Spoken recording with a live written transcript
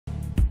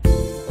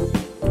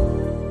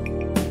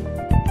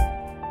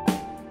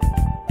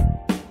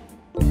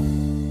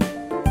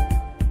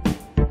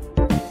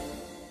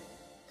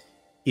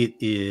It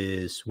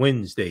is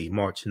Wednesday,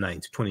 March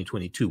 9th,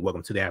 2022.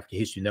 Welcome to the African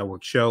History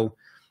Network show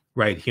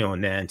right here on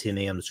 910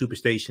 AM, the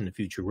Superstation, the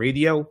Future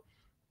Radio.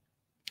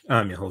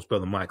 I'm your host,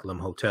 Brother Michael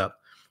Imhotep.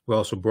 We're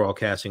also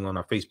broadcasting on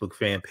our Facebook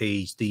fan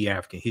page, The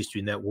African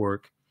History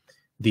Network,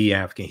 The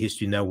African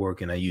History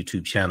Network, and our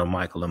YouTube channel,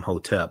 Michael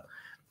Imhotep,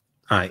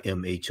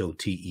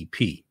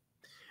 Imhotep.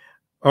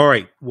 All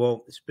right.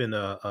 Well, it's been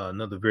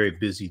another very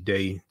busy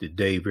day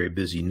today, very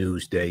busy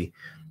news day.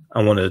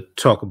 I want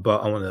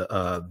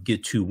to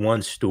get to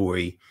one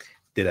story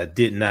that I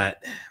did not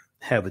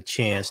have a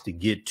chance to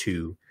get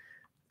to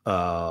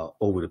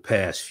over the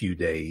past few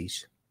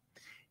days.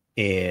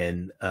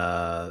 And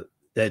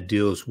that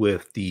deals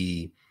with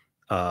the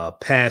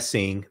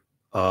passing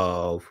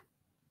of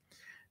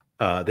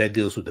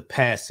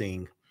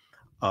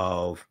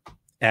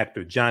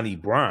actor Johnny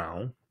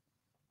Brown,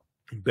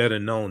 better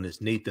known as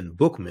Nathan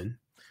Bookman,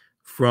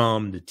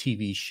 from the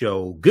TV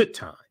show Good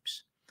Times.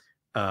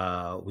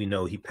 We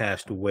know he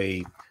passed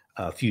away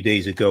a few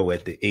days ago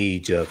at the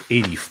age of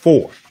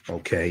 84.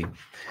 Okay.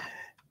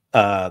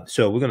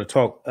 So we're going to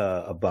talk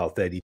about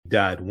that. He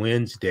died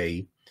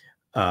Wednesday.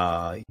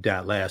 He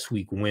died last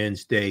week,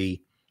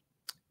 Wednesday,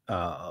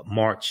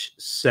 March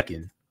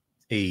 2nd,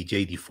 age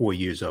 84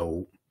 years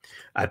old.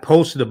 I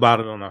posted about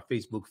it on our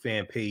Facebook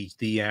fan page,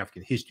 The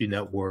African History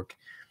Network,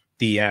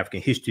 The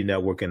African History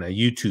Network, and our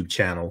YouTube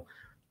channel,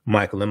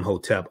 Michael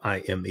Imhotep,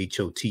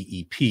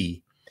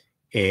 Imhotep.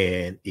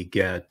 And it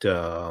got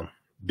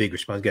big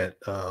response. There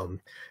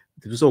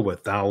was over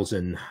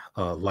 1,000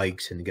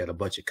 likes, and it got a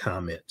bunch of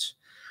comments.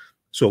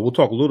 So we'll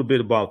talk a little bit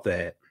about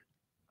that.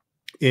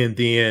 And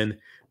then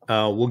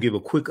we'll give a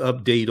quick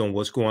update on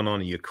what's going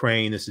on in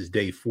Ukraine. This is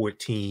day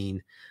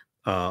 14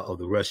 of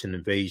the Russian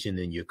invasion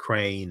in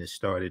Ukraine. It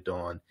started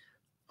on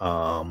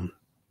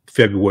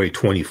February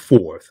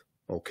 24th.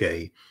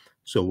 Okay.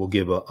 So we'll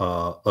give a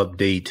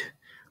update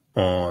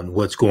on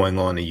what's going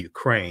on in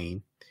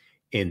Ukraine.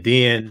 And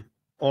then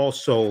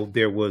also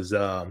there was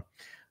a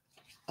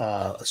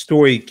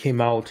story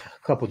came out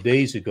a couple of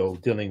days ago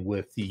dealing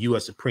with the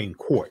U.S. Supreme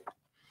Court.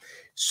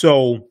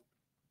 So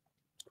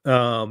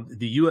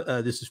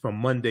this is from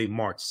Monday,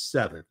 March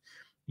 7th.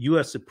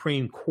 U.S.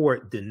 Supreme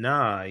Court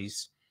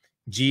denies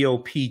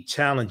GOP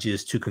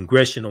challenges to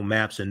congressional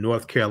maps in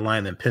North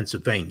Carolina and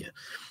Pennsylvania.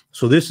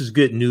 So this is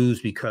good news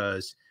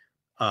because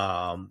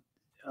a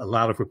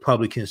lot of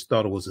Republicans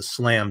thought it was a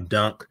slam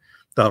dunk,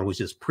 thought it was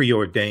just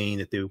preordained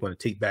that they were going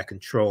to take back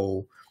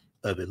control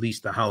of at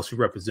least the House of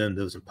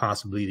Representatives and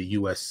possibly the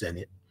U.S.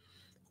 Senate.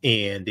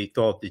 And they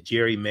thought the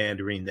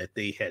gerrymandering that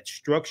they had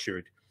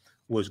structured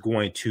was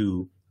going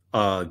to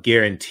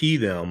guarantee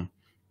them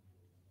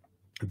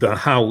the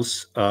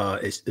House,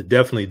 it's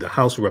definitely the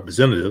House of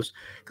Representatives,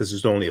 because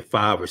there's only a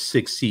 5 or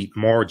 6 seat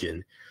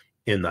margin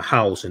in the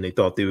House, and they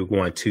thought they were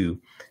going to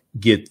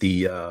get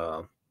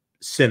the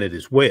Senate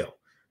as well.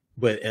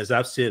 But as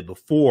I've said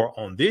before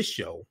on this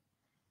show,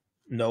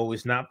 no,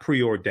 it's not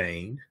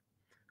preordained.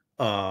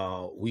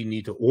 We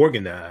need to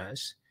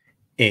organize,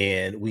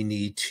 and we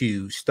need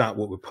to stop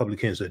what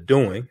Republicans are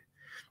doing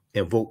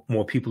and vote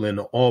more people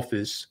into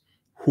office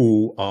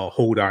who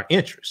hold our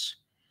interests.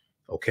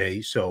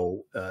 Okay,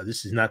 so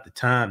this is not the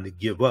time to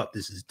give up.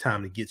 This is the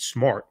time to get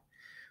smart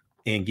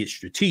and get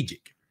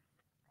strategic.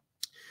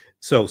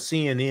 So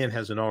CNN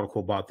has an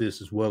article about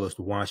this, as well as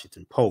the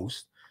Washington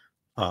Post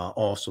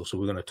also. So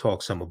we're going to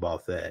talk some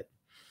about that.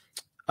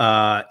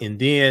 And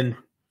then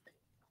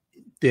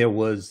there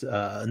was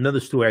another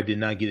story I did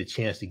not get a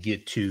chance to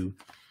get to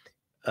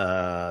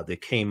that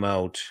came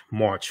out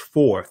March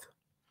 4th,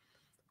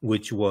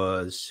 which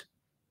was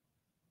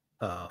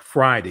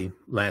Friday,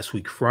 last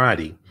week,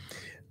 Friday.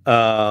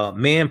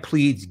 Man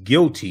pleads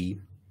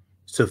guilty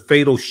to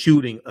fatal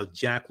shooting of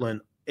Jacqueline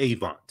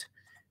Avant.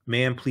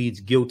 Man pleads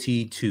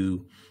guilty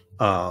to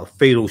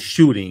fatal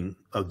shooting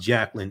of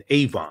Jacqueline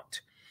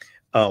Avant,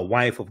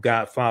 wife of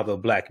Godfather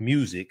of Black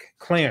music,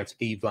 Clarence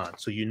Avant.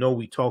 So, you know,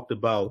 we talked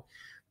about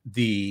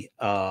the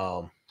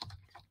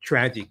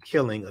tragic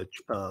killing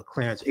of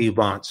Clarence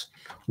Avant's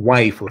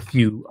wife a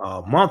few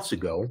months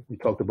ago. We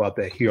talked about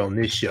that here on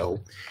this show.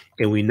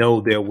 And we know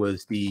there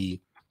was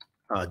the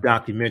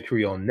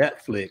documentary on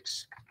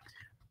Netflix,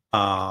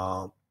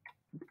 the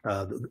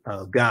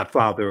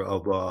Godfather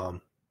of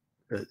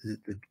the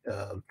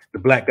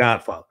Black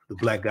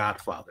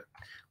Godfather,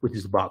 which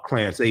is about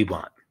Clarence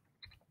Avant.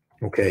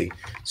 Okay,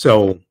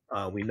 so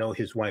we know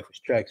his wife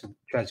was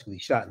tragically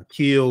shot and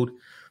killed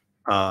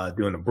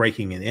during a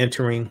breaking and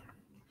entering,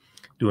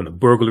 during a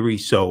burglary.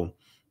 So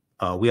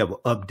we have an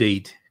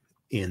update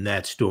in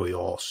that story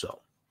also.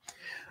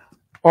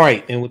 All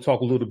right, and we'll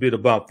talk a little bit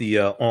about the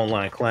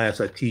online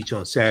class I teach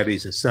on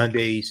Saturdays and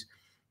Sundays,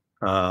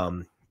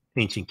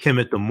 Ancient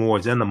Kemet, the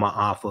Moors, and the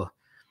Maafa,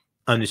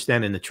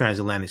 Understanding the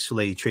Transatlantic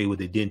Slave Trade, what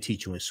they didn't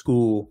teach you in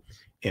school,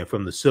 and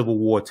from the Civil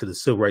War to the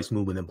Civil Rights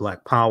Movement and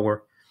Black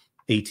Power,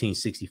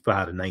 1865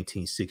 to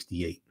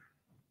 1968.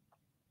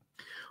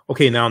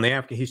 Okay, now on the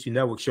African History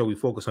Network show, we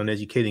focus on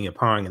educating,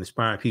 empowering, and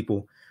inspiring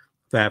people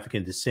of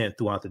African descent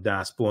throughout the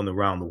diaspora and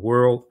around the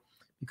world,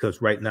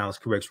 because right now it's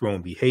corrects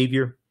wrong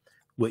behavior.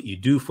 what you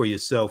do for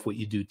yourself, what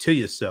you do to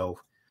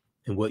yourself,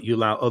 and what you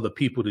allow other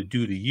people to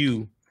do to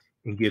you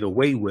and get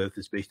away with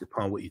is based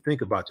upon what you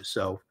think about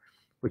yourself.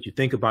 What you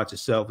think about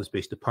yourself is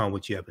based upon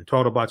what you have been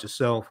taught about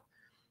yourself.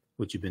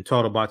 What you've been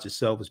taught about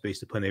yourself is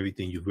based upon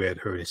everything you've read,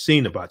 heard, and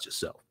seen about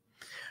yourself.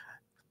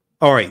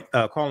 All right.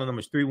 Calling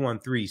number is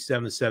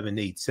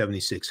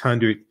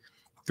 313-778-7600.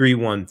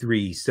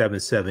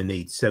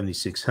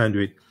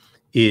 313-778-7600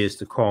 is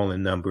the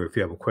call-in number if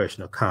you have a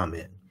question or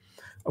comment.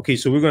 Okay,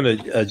 so we're going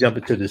to jump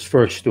into this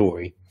first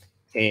story,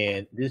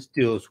 and this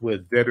deals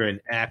with veteran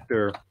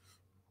actor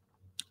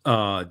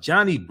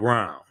Johnny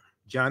Brown.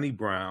 Johnny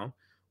Brown,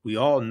 we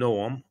all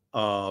know him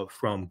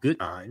from Good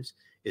Times.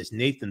 It's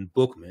Nathan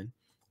Bookman,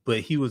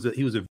 but he was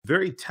a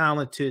very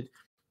talented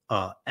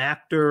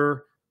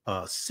actor,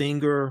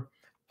 singer.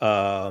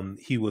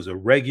 He was a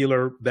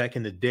regular back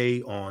in the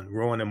day on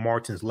Rowan and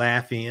Martin's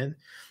Laugh-In.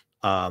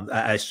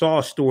 I saw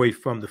a story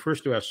from the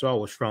first story I saw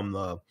was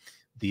from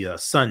the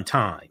Sun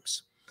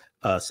Times.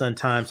 Sun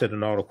Times had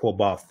an article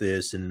about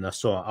this, and I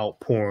saw an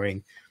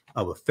outpouring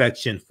of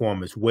affection for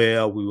him as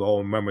well. We all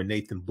remember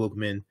Nathan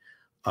Bookman,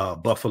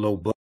 Buffalo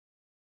Butt,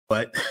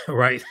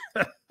 right?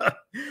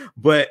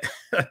 But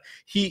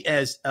he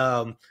has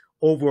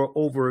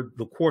over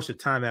the course of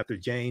time after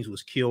James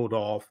was killed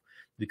off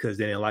because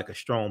they didn't like a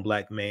strong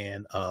black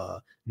man,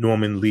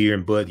 Norman Lear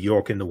and Bud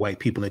York and the white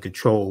people in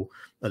control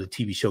of the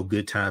TV show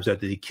Good Times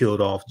after they killed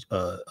off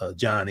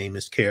John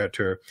Amos'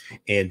 character.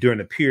 And during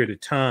a period of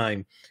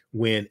time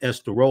when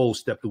Esther Rose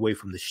stepped away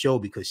from the show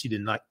because she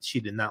did not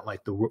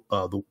like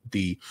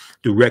the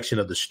direction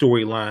of the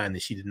storyline,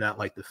 and she did not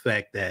like the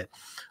fact that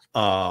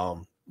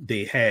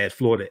they had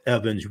Florida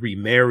Evans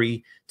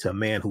remarry to a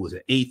man who was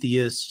an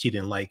atheist. She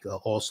didn't like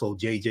also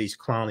JJ's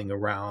clowning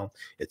around,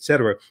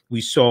 etc. We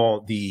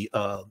saw the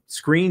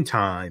screen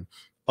time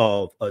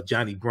of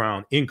Johnny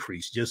Brown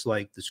increase, just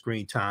like the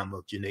screen time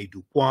of Janae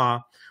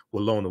Dubois,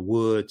 Walona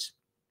Woods.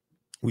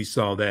 We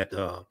saw that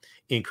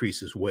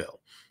increase as well.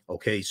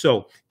 Okay,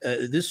 so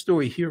this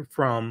story here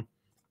from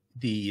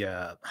the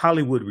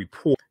Hollywood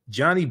Report.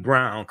 Johnny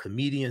Brown,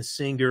 comedian,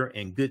 singer,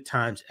 and Good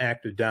Times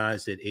actor,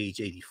 dies at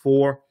age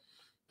 84.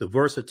 The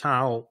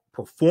versatile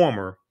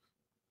performer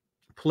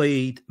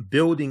played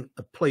building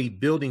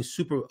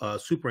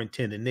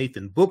superintendent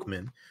Nathan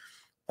Bookman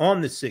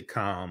on the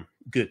sitcom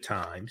Good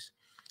Times.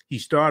 He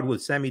starred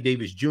with Sammy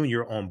Davis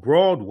Jr. on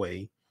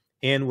Broadway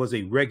and was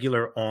a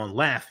regular on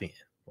Laugh-In.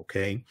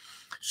 Okay,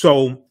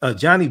 so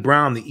Johnny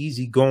Brown, the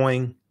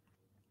easygoing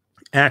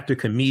actor,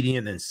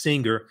 comedian, and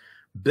singer,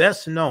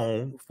 best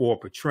known for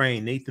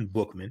portraying Nathan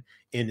Bookman,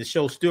 and the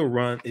show still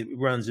runs in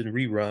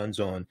reruns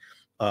on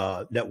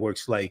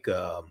networks like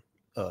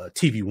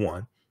TV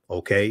One.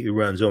 Okay, it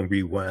runs on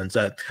reruns.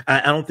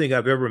 I don't think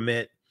I've ever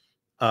met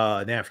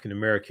an African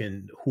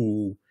American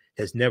who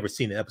has never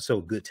seen an episode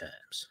of Good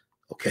Times.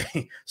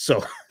 Okay,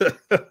 so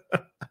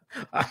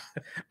I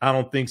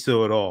don't think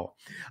so at all.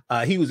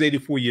 He was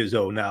 84 years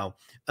old. Now,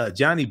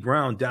 Johnny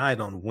Brown died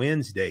on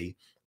Wednesday,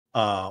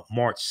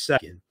 March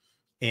 2nd,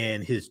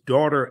 and his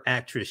daughter,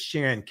 actress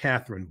Sharon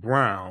Catherine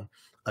Brown,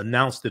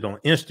 announced it on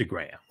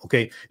Instagram.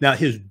 Okay, now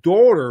his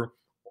daughter.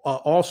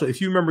 Also,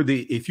 if you remember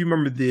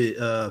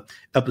the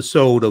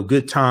episode of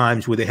Good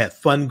Times where they had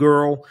Fun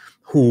Girl,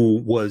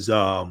 who was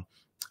JJ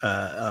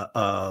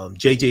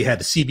had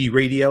the CB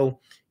radio,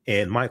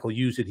 and Michael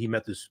used it. He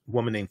met this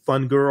woman named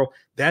Fun Girl.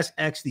 That's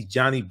actually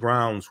Johnny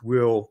Brown's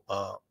real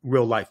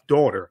life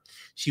daughter.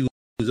 She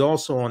was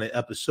also on an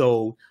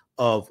episode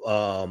of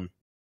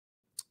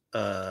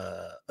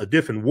A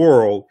Different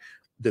World,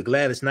 the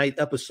Gladys Knight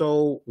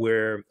episode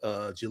where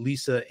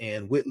Jaleesa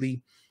and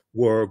Whitley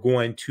were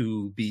going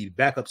to be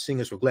backup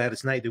singers for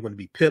Gladys Knight. They're going to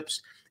be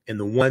Pips. And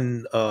the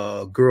one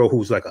girl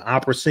who's like an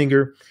opera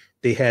singer,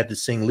 they had to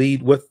sing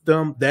lead with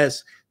them.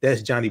 That's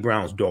Johnny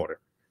Brown's daughter.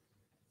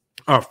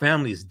 Our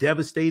family is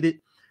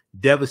devastated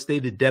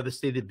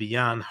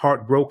beyond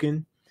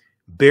heartbroken,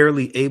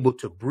 barely able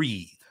to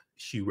breathe,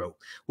 she wrote.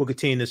 We'll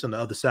continue this on the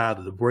other side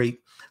of the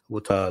break.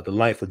 We'll talk the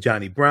life of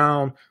Johnny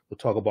Brown. We'll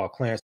talk about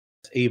Clarence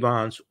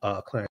Avant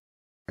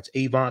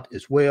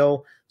as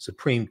well,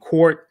 Supreme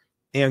Court,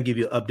 and give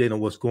you an update on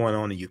what's going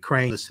on in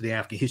Ukraine. Listen to the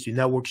African History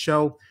Network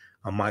show.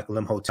 I'm Michael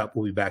Imhotep.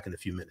 We'll be back in a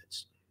few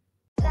minutes.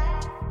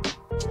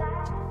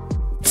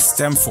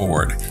 STEM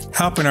Forward,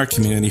 helping our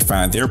community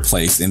find their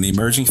place in the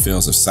emerging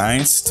fields of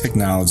science,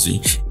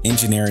 technology,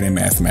 engineering, and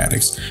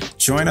mathematics.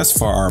 Join us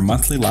for our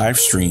monthly live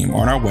stream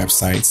on our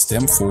website,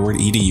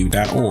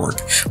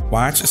 stemforwardedu.org.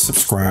 Watch,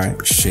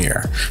 subscribe,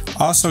 share.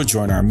 Also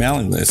join our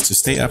mailing list to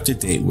stay up to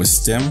date with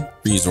STEM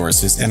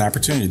resources and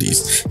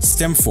opportunities.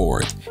 STEM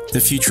Forward, the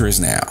future is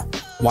now.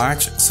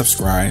 Watch,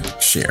 subscribe,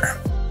 share.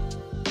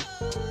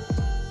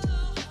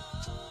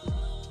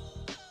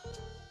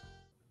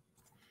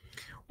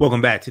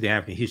 Welcome back to the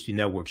African History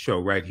Network show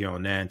right here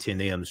on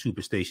 910 AM, the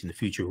Superstation, the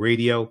Future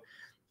Radio.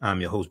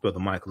 I'm your host, Brother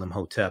Michael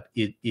Imhotep.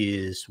 It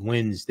is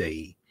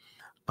Wednesday,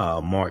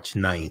 March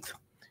 9th,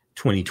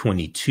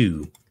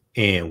 2022,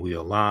 and we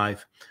are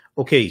live.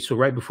 Okay, so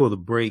right before the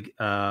break,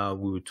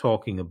 we were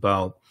talking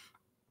about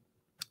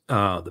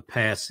the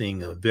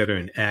passing of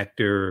veteran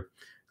actor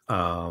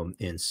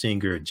and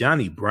singer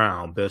Johnny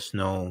Brown, best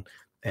known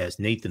as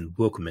Nathan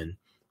Bookman,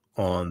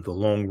 on the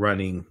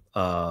long-running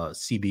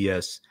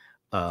CBS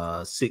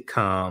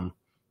sitcom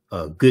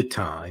Good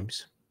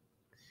Times.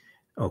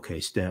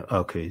 Okay,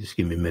 okay, just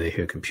give me a minute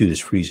here. Computer's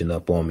freezing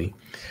up on me.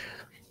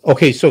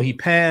 Okay, so he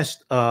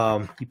passed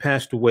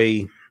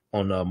away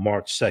on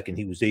March 2nd.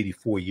 He was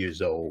 84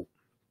 years old.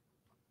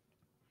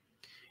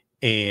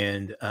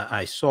 And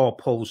I saw a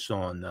post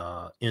on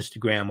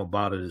Instagram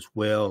about it as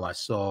well. I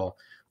saw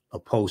a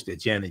post that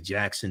Janet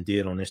Jackson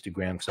did on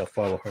Instagram, because I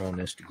follow her on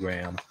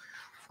Instagram.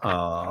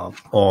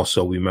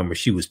 Also, remember,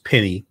 she was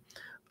Penny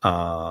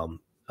on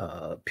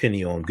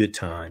Good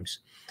Times.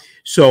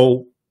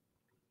 So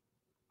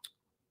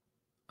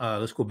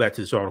let's go back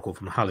to this article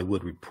from the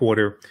Hollywood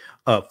Reporter.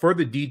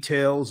 Further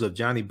details of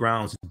Johnny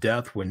Brown's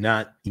death were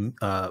not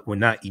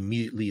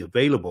immediately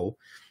available.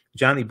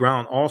 Johnny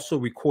Brown also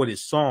recorded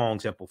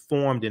songs and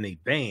performed in a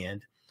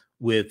band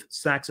with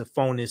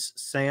saxophonist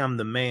Sam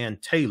the Man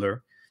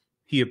Taylor.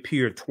 He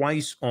appeared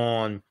twice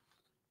on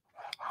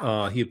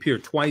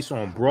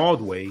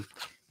Broadway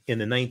in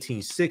the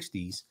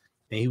 1960s,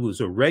 and he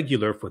was a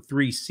regular for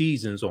 3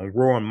 seasons on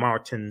Rowan and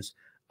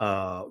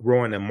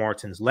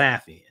Martin's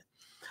Laugh-In.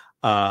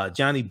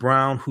 Johnny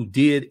Brown, who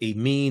did a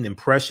mean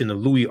impression of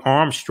Louis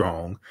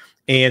Armstrong,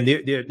 and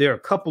there are a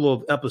couple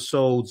of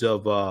episodes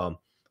of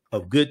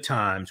Good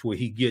Times where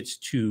he gets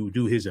to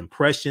do his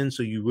impression,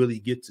 so you really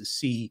get to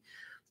see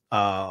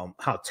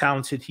how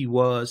talented he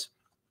was.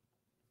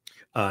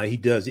 He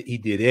did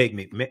Ed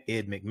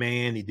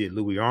McMahon, he did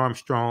Louis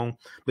Armstrong,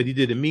 but he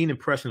did a mean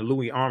impression of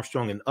Louis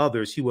Armstrong and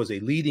others. He was a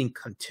leading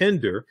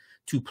contender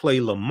to play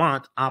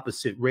Lamont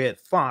opposite Red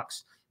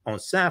Fox on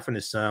Sanford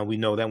and Son. We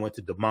know that went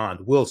to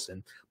Demond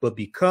Wilson, but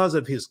because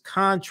his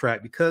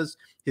contract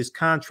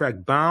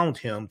bound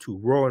him to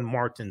Rowan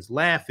Martin's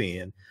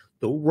Laugh-In,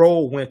 the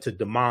role went to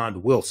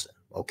Demond Wilson.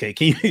 Okay,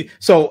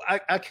 so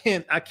I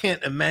can't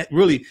imagine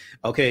really.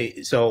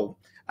 Okay, so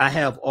I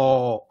have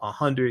all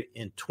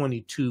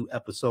 122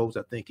 episodes,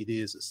 I think it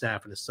is, of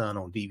Sanford and Son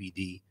on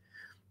DVD.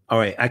 All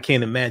right, I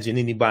can't imagine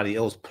anybody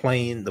else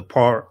playing the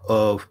part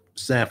of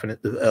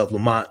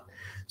Lamont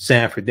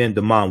Sanford than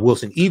Demond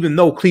Wilson, even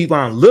though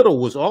Cleavon Little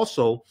was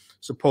also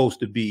supposed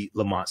to be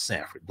Lamont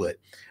Sanford. But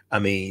I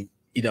mean,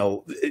 you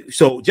know,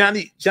 so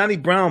Johnny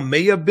Brown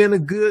may have been a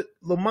good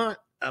Lamont.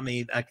 I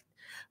mean,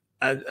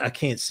 I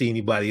can't see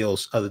anybody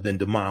else other than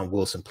Demond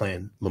Wilson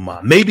playing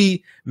Lamont.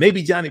 Maybe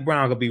Johnny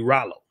Brown could be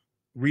Rollo,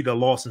 Rita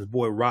Lawson's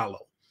boy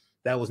Rollo.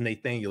 That was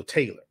Nathaniel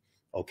Taylor.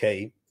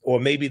 Okay, or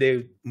maybe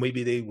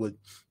they would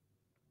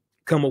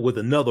come up with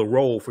another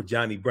role for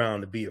Johnny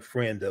Brown to be a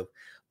friend of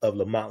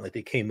Lamont, like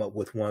they came up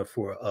with one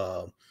for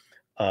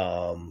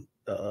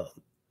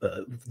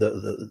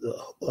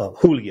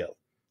Julio.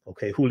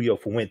 Okay, Julio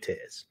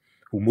Fuentes,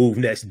 who moved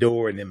next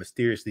door and then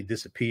mysteriously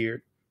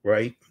disappeared.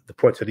 Right, the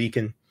Puerto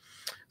Rican.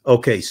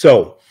 Okay,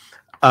 so,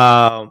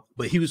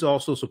 but he was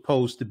also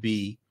supposed to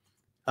be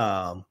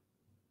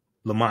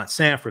Lamont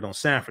Sanford on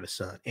Sanford and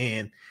Son.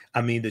 And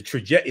I mean,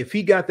 if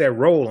he got that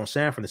role on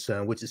Sanford and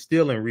Son, which is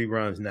still in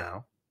reruns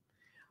now,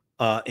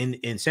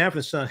 and Sanford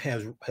and Son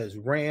has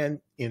ran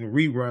in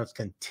reruns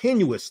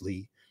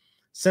continuously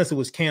since it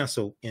was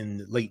canceled in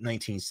the late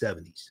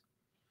 1970s.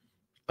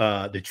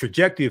 The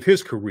trajectory of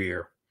his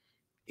career,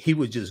 he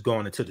was just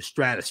going into the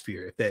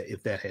stratosphere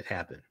if that had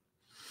happened.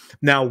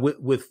 Now,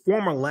 with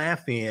former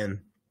Laugh-In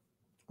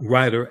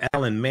writer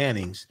Alan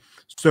Mannings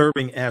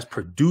serving as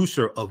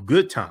producer of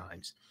Good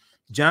Times,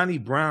 Johnny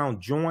Brown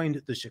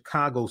joined the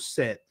Chicago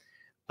set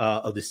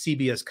of the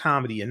CBS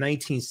comedy in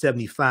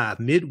 1975,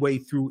 midway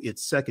through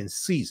its 2nd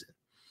season.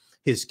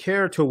 His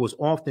character was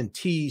often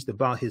teased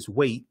about his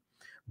weight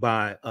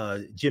by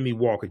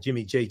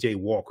Jimmy J.J.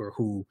 Walker,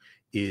 who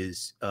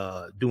is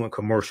doing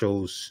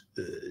commercials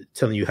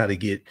telling you how to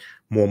get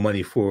more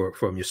money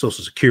from your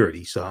Social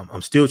Security. So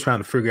I'm still trying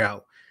to figure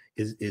out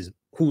is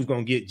who's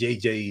going to get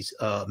JJ's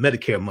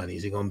Medicare money.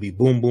 Is it going to be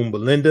Boom Boom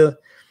Belinda?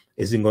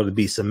 Is it going to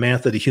be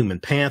Samantha the Human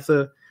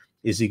Panther?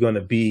 Is it going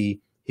to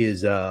be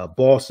his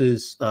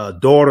boss's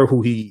daughter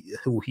who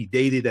he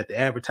dated at the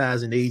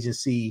advertising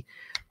agency?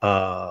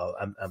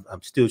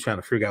 I'm still trying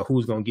to figure out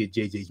who's going to get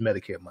JJ's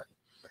Medicare money.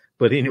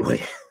 But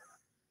anyway,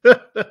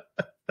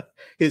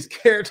 his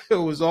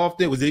character was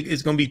often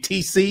it's going to be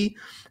TC.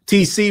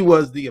 TC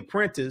was the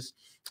apprentice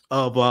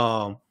of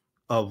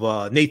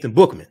Nathan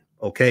Bookman.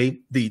 Okay,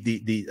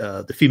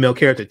 the female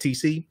character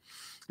TC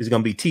is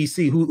going to be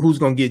TC. Who's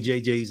going to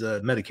get JJ's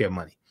Medicare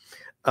money?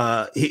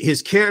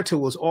 His character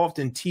was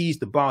often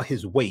teased about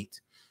his weight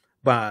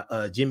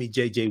by Jimmy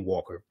J.J.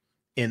 Walker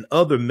and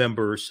other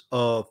members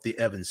of the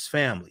Evans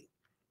family.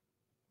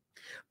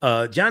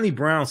 Johnny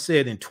Brown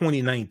said in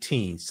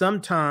 2019,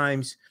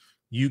 sometimes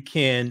you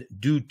can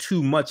do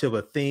too much of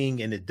a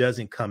thing and it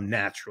doesn't come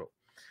natural.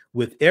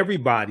 With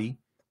everybody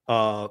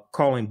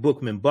calling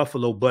Bookman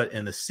Buffalo Butt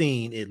in a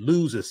scene, it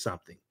loses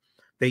something.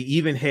 They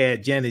even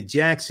had Janet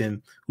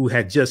Jackson, who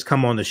had just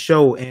come on the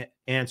show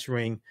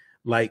answering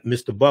like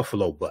Mr.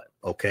 Buffalo Butt.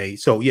 Okay,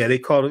 so yeah, they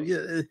called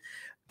it.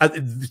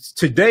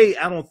 Today,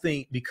 I don't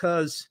think,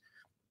 because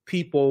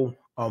people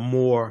are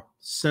more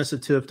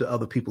sensitive to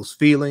other people's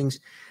feelings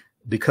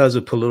because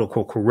of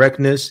political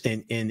correctness,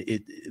 and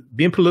it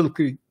being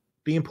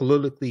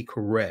politically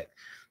correct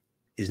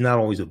is not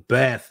always a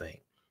bad thing.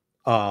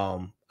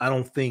 I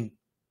don't think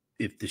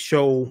if the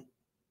show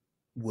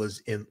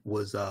was in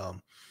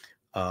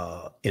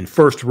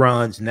first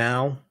runs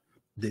now,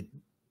 that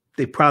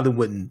they probably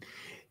wouldn't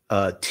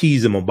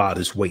tease him about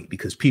his weight,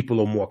 because people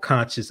are more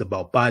conscious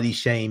about body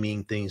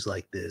shaming, things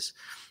like this.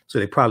 So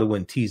they probably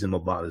wouldn't tease him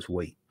about his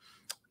weight.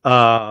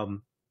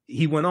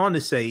 He went on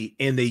to say,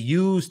 and they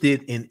used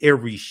it in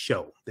every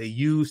show. They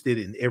used it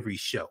in every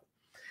show.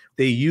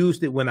 They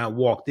used it when I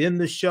walked in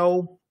the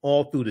show,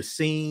 all through the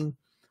scene.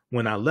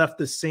 When I left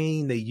the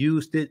scene, they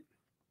used it.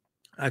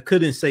 I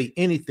couldn't say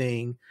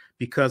anything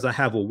because I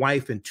have a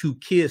wife and 2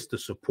 kids to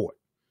support.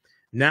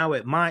 Now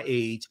at my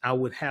age, I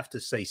would have to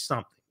say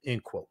something,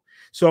 end quote.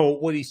 So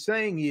what he's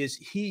saying is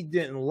he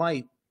didn't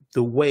like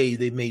the way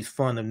they made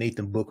fun of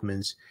Nathan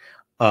Bookman's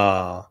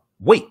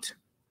weight.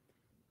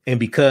 And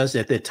because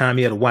at that time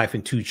he had a wife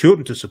and 2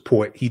 children to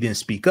support, he didn't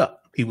speak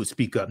up. He would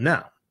speak up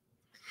now.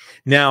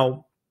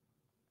 Now,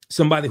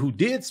 somebody who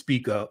did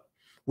speak up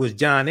was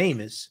John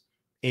Amos,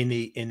 and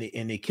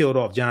they killed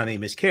off John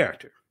Amos'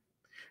 character,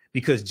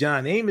 because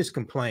John Amos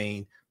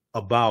complained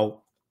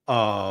about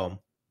how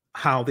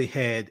they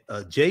had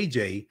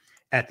JJ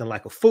acting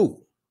like a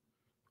fool.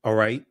 All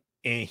right.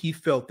 And he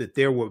felt that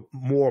there were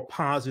more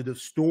positive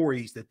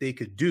stories that they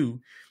could do.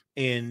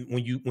 And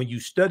when you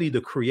study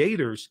the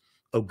creators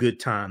of Good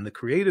Time, the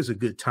creators of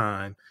Good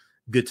Times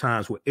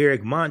were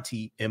Eric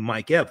Monti and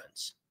Mike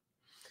Evans.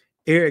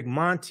 Eric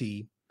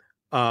Monti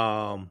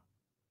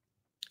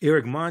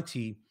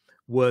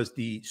was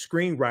the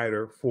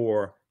screenwriter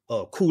for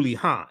Cooley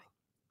High.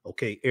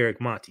 Okay,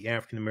 Eric Monti,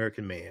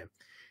 African-American man.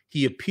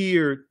 He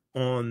appeared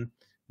on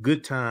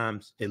Good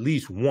Times at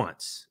least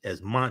once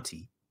as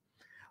Monty.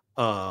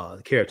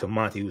 The character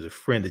Monty was a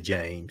friend of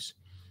James.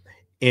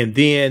 And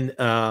then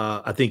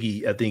I think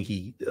he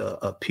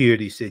appeared.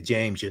 He said,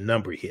 "James, your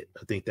number hit."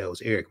 I think that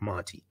was Eric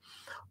Monti.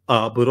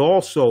 But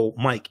also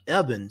Mike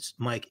Evans.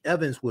 Mike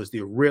Evans was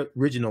the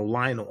original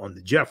Lionel on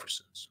the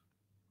Jeffersons.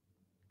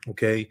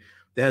 Okay,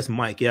 that's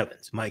Mike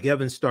Evans. Mike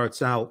Evans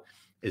starts out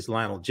as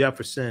Lionel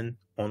Jefferson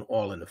on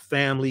All in the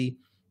Family.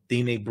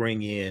 Then they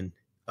bring in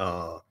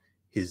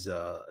his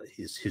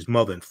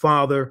mother and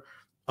father.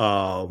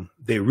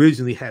 They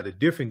originally had a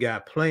different guy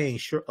playing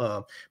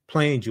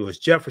George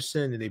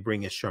Jefferson, and they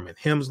bring in Sherman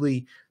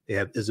Hemsley. They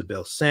have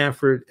Isabel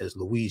Sanford as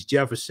Louise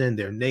Jefferson.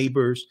 They're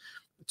neighbors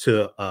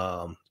to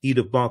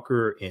Edith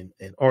Bunker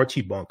and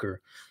Archie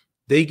Bunker.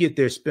 They get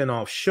their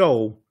spinoff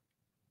show,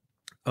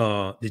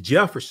 The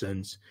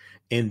Jeffersons,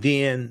 and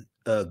then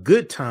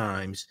Good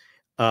Times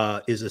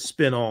is a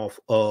spinoff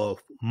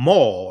of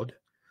Maude.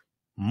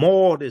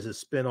 Maude is a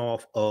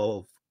spinoff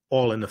of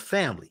All in the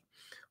Family.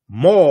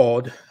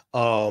 Maude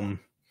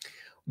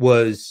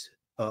was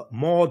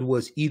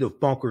Edith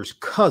Bunker's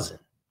cousin.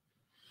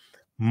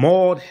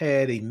 Maude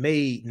had a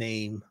maid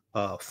named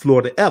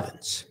Florida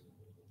Evans.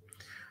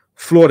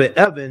 Florida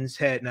Evans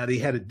had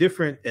a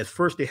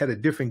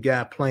different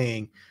guy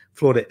playing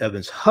Florida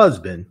Evans'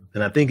 husband,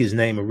 and I think his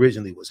name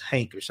originally was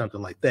Hank or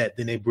something like that.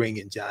 Then they bring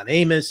in John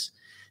Amos.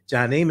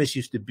 John Amos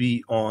used to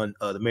be on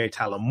the Mary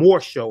Tyler Moore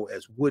Show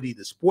as Woody,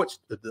 the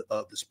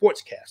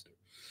sportscaster.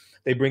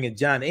 They bring in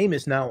John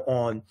Amos now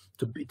on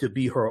to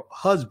be her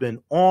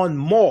husband on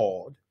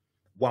Maude,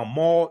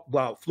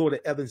 while Florida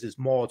Evans is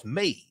Maude's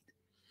maid.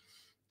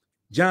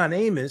 John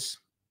Amos,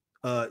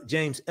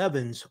 James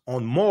Evans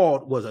on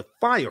Maude was a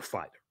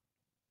firefighter.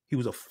 He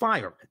was a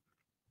fireman.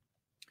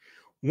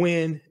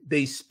 When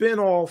they spin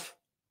off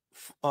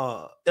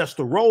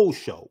Esther Roll's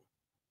show,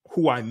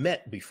 who I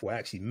met before, I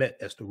actually met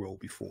Esther Roll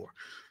before.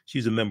 She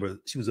was a member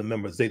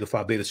of Zeta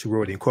Phi Beta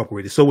Sorority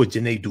Incorporated. So was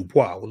Janae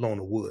Dubois with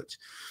Lona Woods.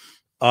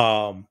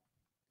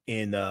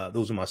 And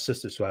those are my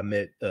sisters. So I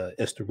met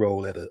Esther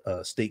Roll at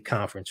a state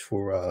conference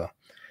for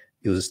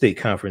it was a state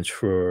conference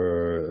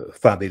for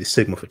Phi Beta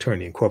Sigma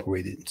Fraternity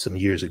Incorporated some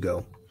years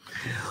ago.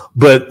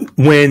 But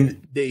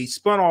when they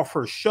spun off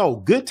her show,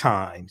 Good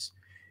Times,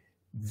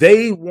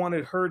 they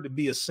wanted her to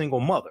be a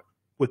single mother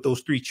with those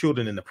 3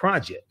 children in the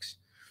projects.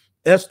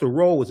 Esther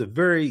Roll was a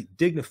very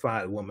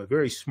dignified woman,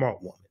 very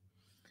smart woman.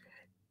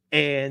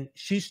 And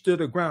she stood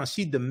her ground.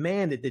 She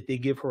demanded that they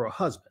give her a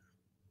husband,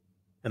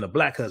 and a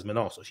black husband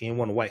also. She didn't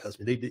want a white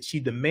husband.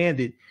 She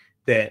demanded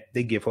that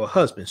they give her a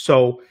husband.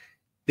 So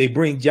they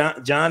bring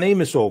John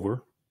Amos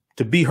over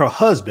to be her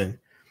husband,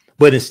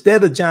 but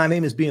instead of John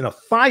Amos being a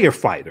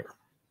firefighter,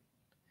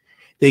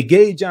 they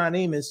gave John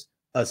Amos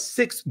a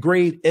 6th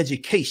grade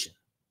education.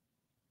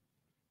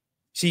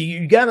 See,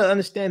 you got to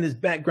understand his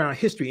background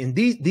history. And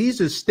these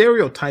are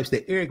stereotypes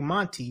that Eric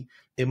Monti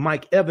and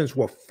Mike Evans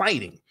were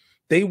fighting.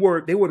 They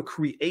were the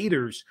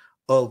creators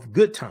of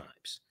Good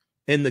Times.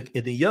 And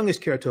the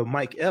youngest character of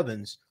Michael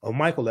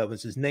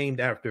Evans is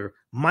named after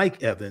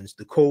Mike Evans,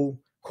 the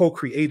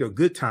co-creator of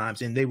Good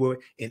Times. And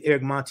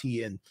Eric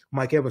Monti and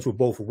Mike Evans were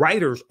both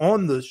writers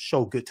on the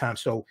show Good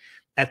Times. So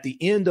at the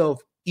end of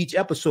each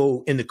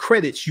episode in the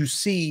credits, you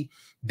see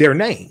their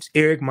names,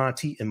 Eric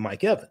Monty and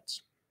Mike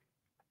Evans.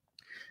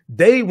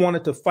 They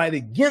wanted to fight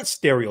against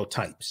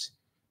stereotypes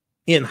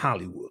in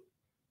Hollywood.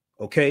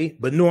 Okay.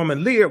 But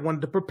Norman Lear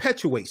wanted to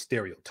perpetuate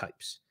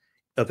stereotypes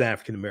of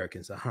African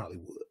Americans in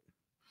Hollywood.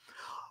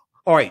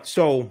 All right.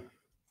 So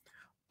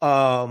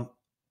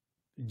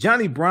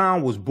Johnny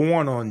Brown was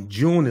born on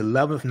June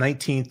 11th,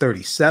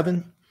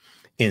 1937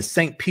 in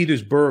St.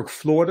 Petersburg,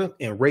 Florida,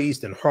 and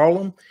raised in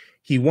Harlem.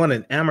 He won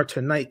an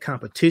amateur night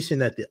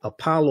competition at the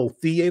Apollo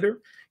Theater.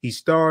 He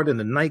starred in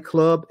the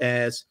nightclub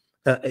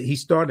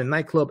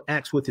nightclub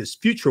acts with his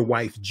future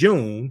wife,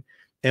 June,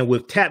 and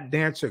with tap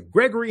dancer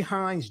Gregory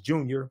Hines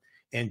Jr.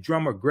 and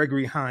drummer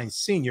Gregory Hines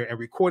Sr., and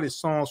recorded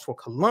songs for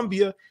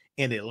Columbia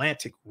and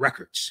Atlantic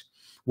Records.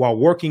 While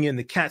working in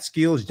the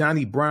Catskills,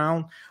 Johnny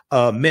Brown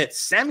met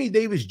Sammy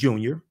Davis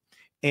Jr.,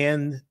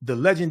 and the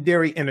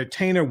legendary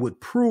entertainer would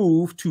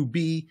prove to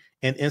be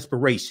an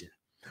inspiration.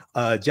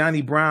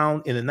 Johnny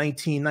Brown, in a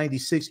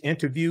 1996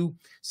 interview,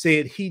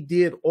 said he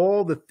did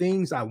all the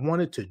things I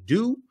wanted to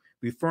do,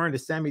 referring to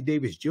Sammy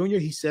Davis Jr.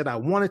 He said, I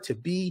wanted to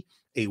be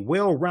a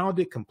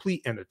well-rounded,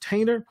 complete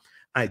entertainer.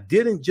 I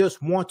didn't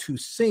just want to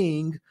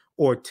sing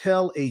or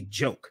tell a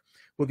joke.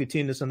 We'll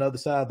continue this on the other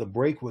side of the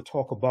break. We'll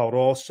talk about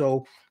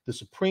also the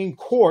Supreme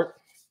Court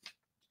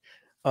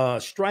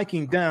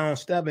striking down,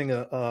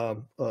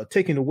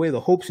 taking away the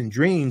hopes and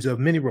dreams of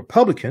many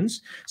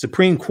Republicans.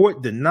 Supreme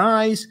Court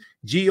denies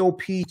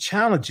GOP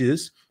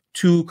challenges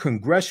to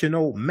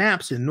congressional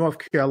maps in North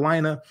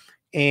Carolina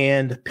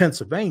and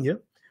Pennsylvania.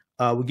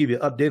 We'll give you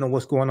an update on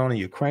what's going on in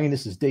Ukraine.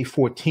 This is day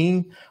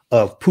 14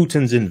 of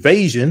Putin's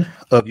invasion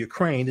of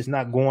Ukraine. It's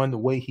not going the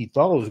way he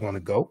thought it was going to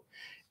go.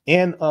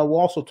 And we'll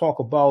also talk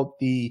about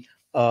the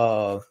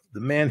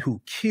man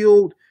who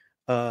killed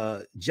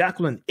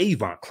Jacqueline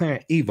Avant,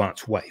 Clarence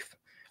Avant's wife.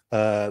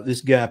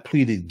 This guy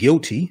pleaded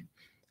guilty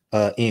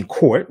in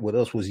court. What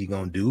else was he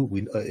going to do?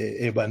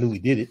 Everybody knew he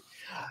did it.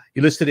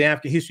 You listen to the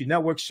African History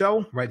Network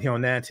show right here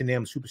on 910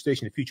 AM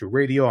Superstation of Future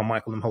Radio. I'm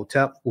Michael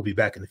Imhotep. We'll be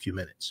back in a few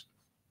minutes.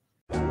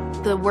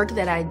 The work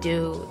that I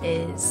do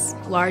is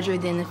larger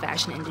than the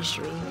fashion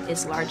industry.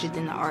 It's larger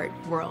than the art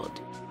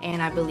world.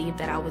 And I believe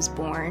that I was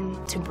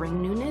born to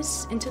bring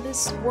newness into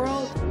this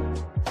world.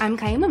 I'm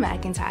Kaima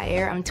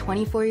McIntyre. I'm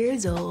 24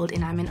 years old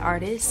and I'm an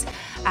artist.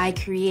 I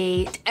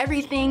create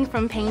everything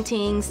from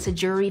paintings to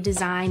jewelry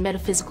design,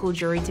 metaphysical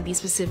jewelry to be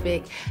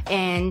specific,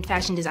 and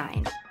fashion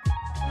design.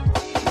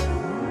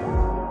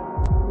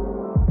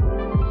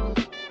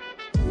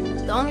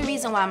 The only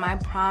reason why my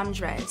prom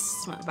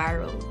dress went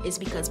viral is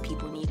because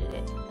people needed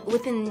it.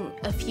 Within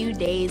a few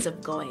days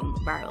of going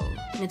viral,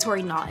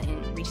 Notori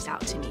Naughton reached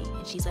out to me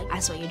and she's like, I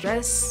saw your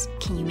dress,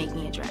 can you make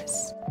me a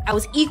dress? I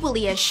was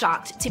equally as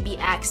shocked to be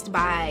asked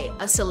by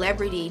a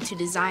celebrity to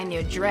design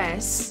their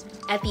dress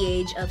at the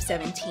age of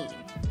 17.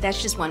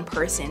 That's just one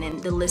person,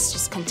 and the list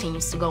just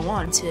continues to go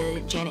on, to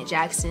Janet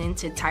Jackson,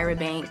 to Tyra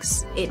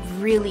Banks. It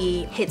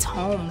really hits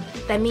home.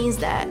 That means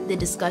that the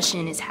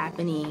discussion is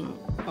happening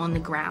on the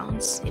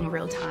grounds in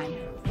real time.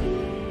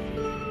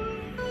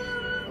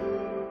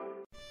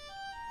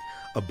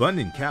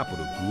 Abundant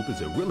Capital Group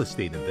is a real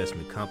estate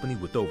investment company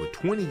with over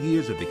 20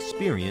 years of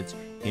experience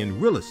in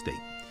real estate.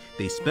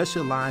 They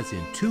specialize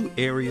in two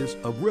areas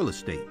of real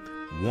estate.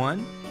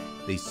 One,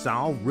 they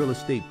solve real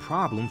estate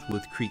problems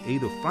with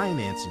creative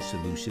financing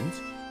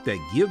solutions that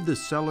give the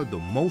seller the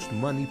most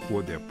money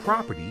for their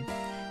property.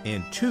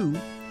 And two,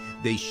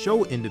 they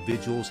show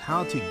individuals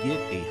how to get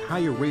a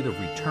higher rate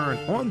of return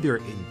on their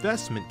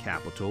investment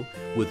capital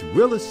with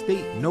real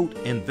estate note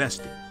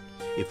investing.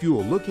 If you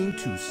are looking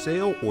to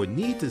sell or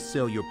need to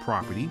sell your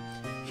property,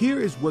 here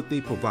is what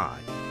they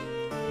provide.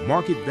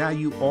 Market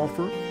value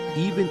offer,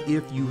 even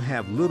if you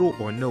have little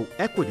or no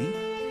equity.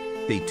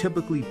 They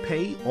typically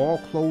pay all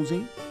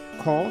closing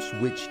costs,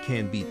 which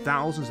can be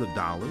thousands of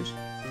dollars.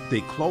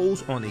 They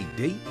close on a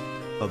date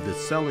of the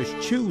seller's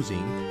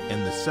choosing,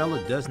 and the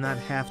seller does not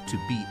have to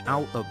be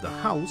out of the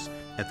house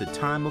at the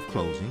time of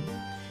closing.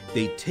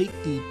 They take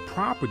the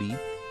property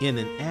in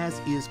an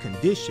as-is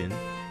condition,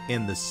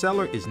 and the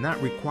seller is not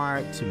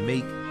required to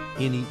make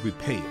any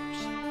repairs.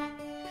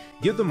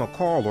 Give them a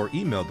call or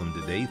email them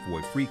today for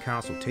a free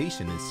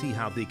consultation and see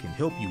how they can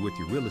help you with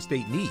your real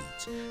estate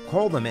needs.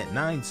 Call them at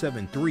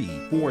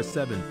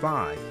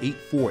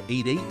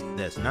 973-475-8488.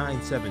 That's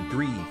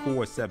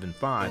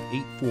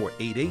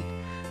 973-475-8488.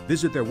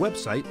 Visit their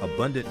website,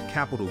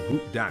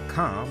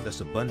 abundantcapitalgroup.com.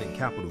 That's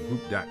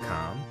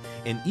abundantcapitalgroup.com.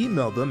 And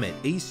email them at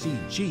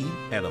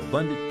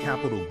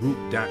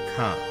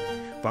acg@abundantcapitalgroup.com.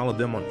 Follow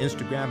them on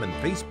Instagram and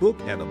Facebook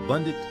at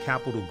Abundant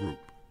Capital Group.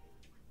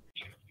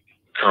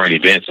 Current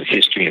events of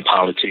history and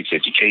politics,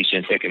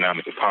 education,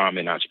 economic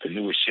empowerment,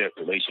 entrepreneurship,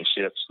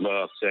 relationships,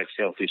 love, sex,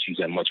 health issues,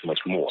 and much, much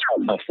more.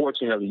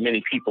 Unfortunately,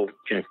 many people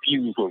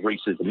confuse what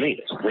racism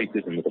is.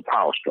 Racism is a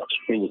power structure.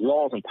 It was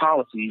laws and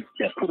policies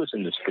that put us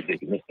in this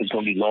predicament. It's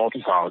going to be laws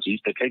and policies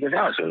that take us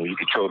out. So when you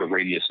control the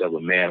radius of a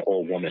man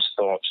or woman's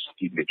thoughts,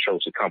 you can control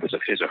the compass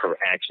of his or her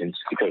actions,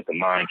 because the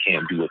mind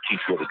can't do or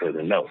teach what it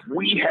doesn't know.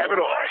 We have it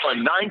all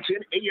on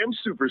 910 AM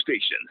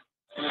Superstation.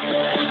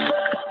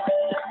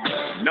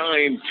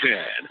 910,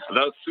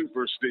 the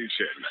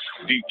Superstation,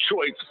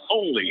 Detroit's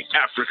only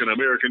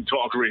African-American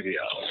talk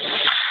radio.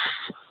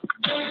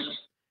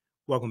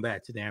 Welcome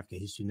back to the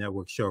African History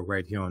Network show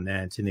right here on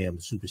 910 AM,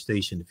 the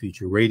Superstation, the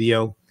Future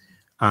Radio.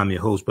 I'm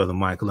your host, Brother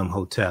Michael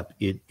Imhotep.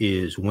 It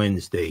is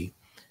Wednesday,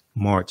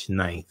 March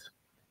 9th,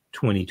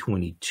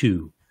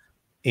 2022,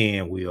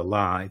 and we are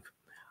live.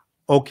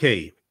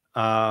 Okay,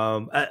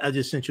 I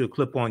just sent you a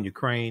clip on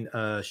Ukraine,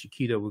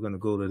 Shakita. We're going to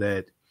go to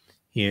that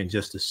here in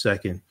just a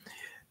second.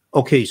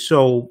 Okay,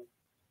 so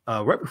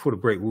right before the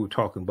break, we were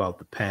talking about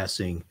the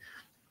passing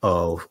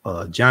of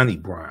Johnny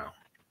Brown,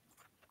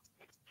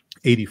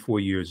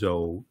 84 years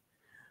old,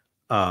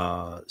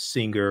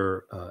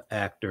 singer,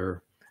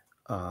 actor,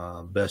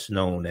 best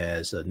known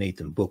as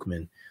Nathan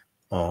Bookman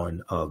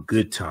on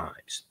Good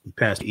Times. He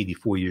passed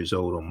 84 years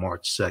old on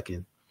March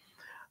 2nd.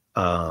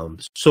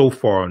 So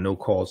far, no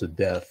cause of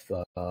death.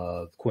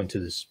 According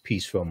to this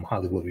piece from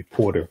Hollywood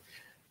Reporter,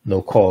 no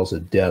cause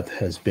of death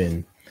has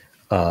been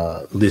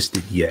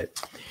listed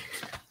yet.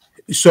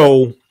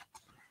 So,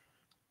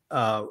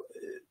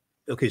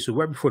 okay, so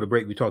right before the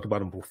break, we talked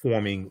about him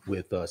performing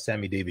with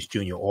Sammy Davis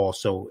Jr.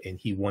 also, and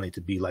he wanted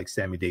to be like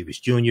Sammy Davis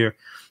Jr.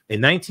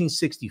 In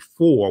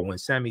 1964, when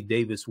Sammy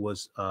Davis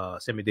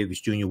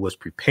Jr. was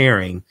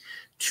preparing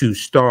to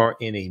star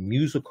in a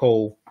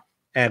musical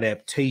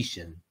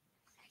adaptation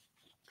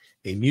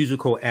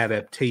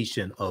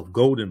of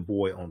Golden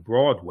Boy on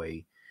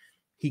Broadway,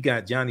 he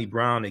got Johnny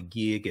Brown a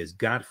gig as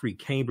Godfrey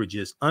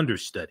Cambridge's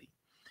understudy.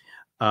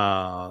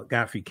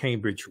 Godfrey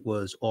Cambridge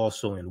was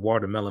also in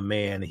Watermelon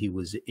Man. He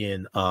was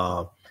in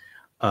the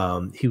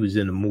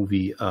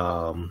movie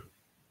not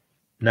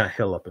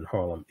Hell Up in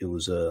Harlem. It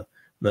was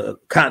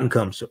Cotton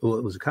Comes to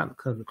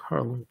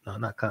Harlem. No,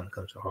 not Cotton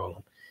Comes to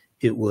Harlem.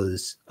 It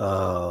was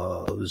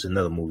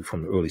another movie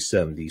from the early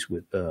 70s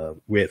with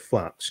Red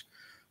Fox.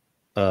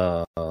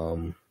 What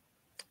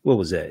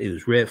was that? It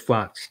was Red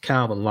Fox,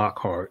 Calvin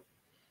Lockhart,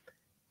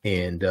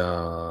 and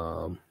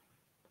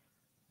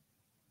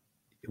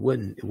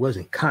it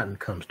wasn't Cotton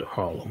Comes to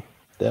Harlem.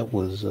 That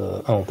was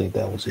I don't think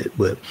that was it,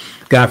 but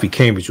Godfrey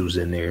Cambridge was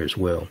in there as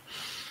well.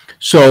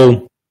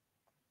 So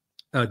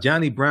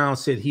Johnny Brown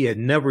said he had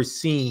never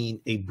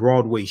seen a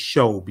Broadway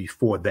show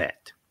before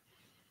that.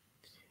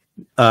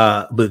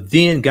 But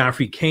then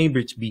Godfrey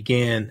Cambridge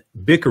began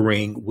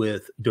bickering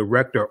with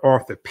director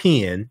Arthur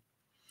Penn.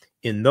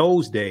 In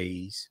those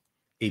days,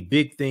 a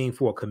big thing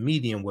for a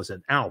comedian was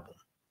an album,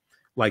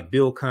 like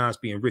Bill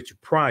Cosby and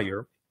Richard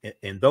Pryor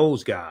and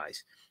those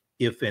guys.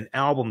 If an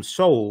album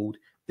sold,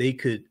 they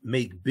could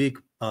make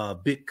big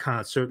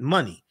concert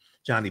money,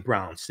 Johnny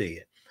Brown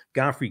said.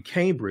 Godfrey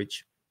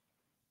Cambridge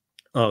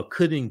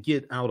couldn't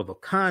get out of a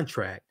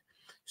contract,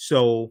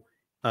 so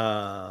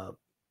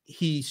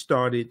he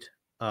started,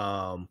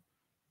 I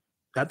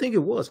think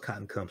it was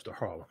Cotton Comes to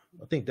Harlem.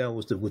 I think that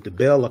was with the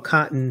Bell of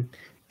Cotton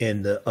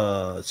and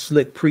the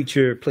slick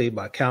preacher played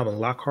by Calvin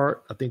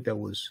Lockhart. I think that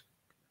was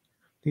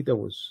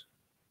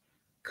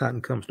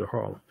Cotton Comes to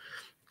Harlem.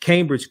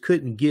 Cambridge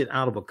couldn't get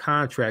out of a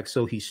contract,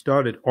 so he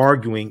started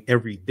arguing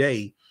every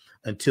day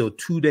until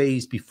 2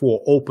 days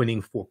before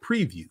opening for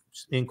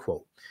previews, end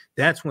quote.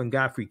 That's when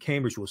Godfrey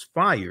Cambridge was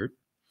fired.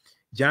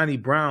 Johnny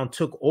Brown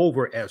took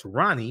over as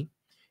Ronnie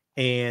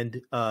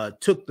and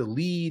took the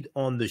lead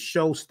on the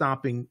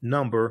show-stopping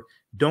number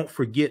Don't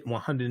Forget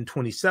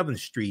 127th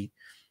Street,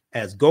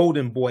 as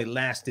Golden Boy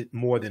lasted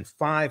more than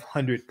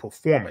 500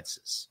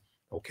 performances.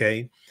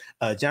 Okay,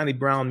 Johnny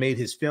Brown made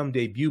his film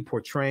debut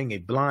portraying a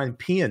blind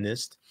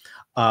pianist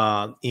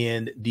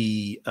in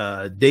the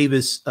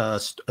Davis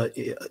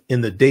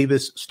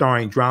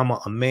starring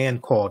drama A Man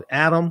Called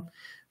Adam.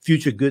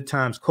 Future Good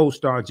Times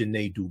co-star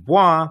Janae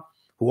Dubois,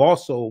 who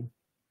also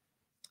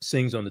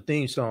sings on the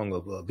theme song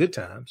of Good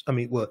Times. I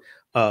mean, well,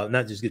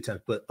 not just Good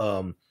Times, but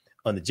on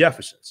the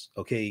Jeffersons.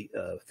 Okay,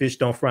 fish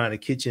don't fry in the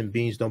kitchen,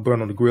 beans don't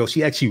burn on the grill.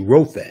 She actually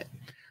wrote that.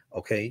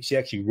 Okay, she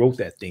actually wrote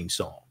that theme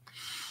song.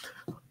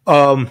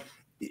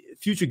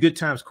 Future Good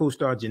Times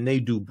co-star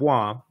Janae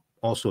Dubois,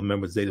 also a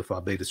member of Zeta Phi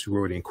Beta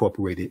Sorority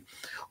Incorporated,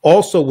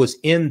 also was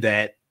in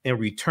that and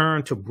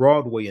returned to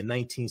Broadway in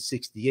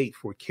 1968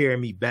 for Carry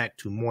Me Back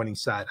to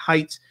Morningside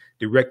Heights,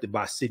 directed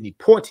by Sidney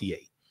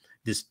Poitier.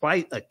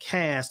 Despite a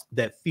cast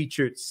that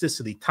featured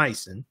Cicely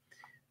Tyson,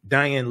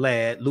 Diane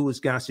Ladd, Louis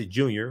Gossett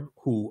Jr.,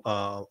 who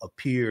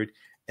appeared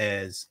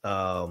as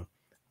Esther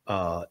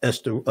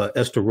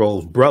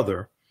Roll's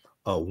brother,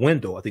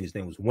 Wendell, I think his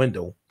name was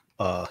Wendell.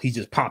 He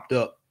just popped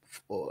up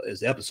as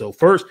the episode.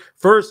 First,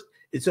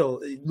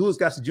 so Louis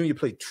Gossett Jr.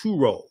 played two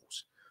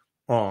roles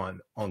on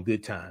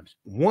Good Times.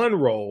 One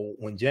role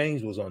when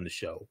James was on the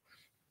show,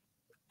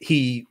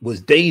 he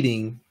was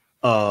dating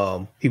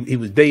he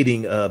was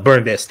dating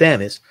Bernadette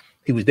Stannis.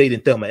 He was dating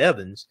Thelma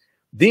Evans.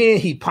 Then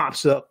he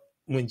pops up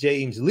when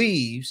James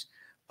leaves.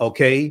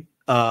 Okay,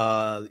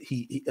 when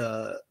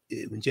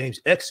James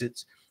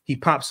exits, he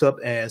pops up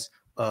as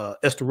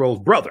Esther Roll's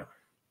brother.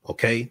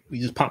 Okay, he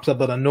just pops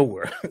up out of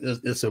nowhere.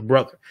 It's a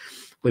brother.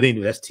 But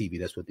anyway, that's TV.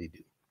 That's what they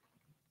do.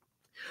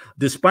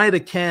 Despite a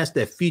cast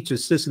that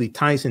features Cicely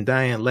Tyson,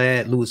 Diane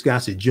Ladd, Louis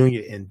Gossett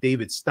Jr., and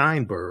David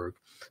Steinberg,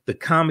 the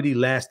comedy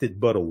lasted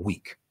but a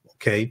week.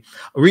 Okay.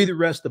 Read the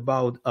rest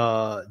about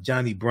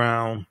Johnny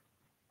Brown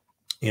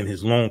in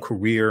his long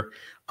career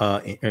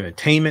in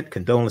entertainment.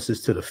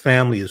 Condolences to the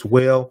family as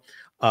well.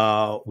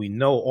 We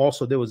know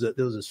also there was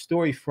a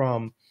story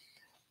from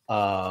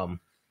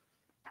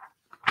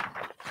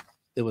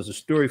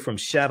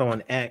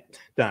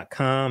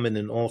shadowingact.com, and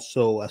then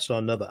also I saw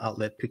another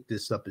outlet pick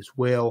this up as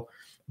well.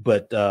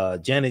 But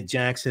Janet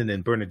Jackson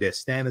and Bernadette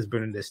Stanis.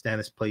 Bernadette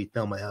Stanis played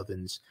Thelma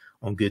Evans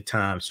on Good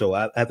Times. So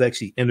I've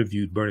actually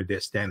interviewed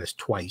Bernadette Stanis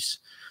twice.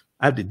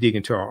 I have to dig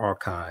into our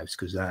archives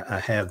because I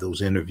have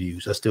those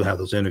interviews. I still have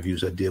those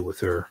interviews I did with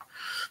her.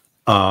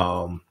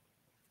 And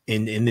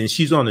then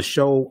she's on the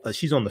show.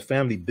 She's on The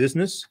Family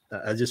Business.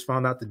 I just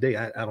found out today.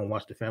 I don't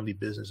watch The Family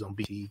Business on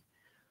BT.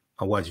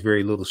 I watch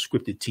very little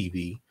scripted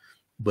TV,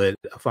 but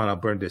I found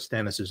out Bernadette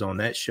Stanis is on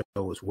that show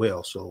as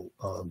well. So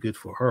good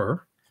for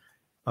her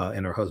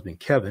and her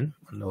husband Kevin.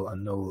 I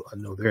know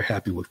they're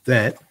happy with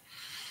that.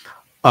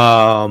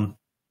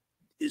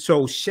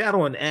 So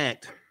Shadow and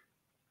Act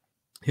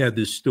had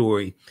this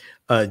story.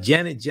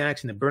 Janet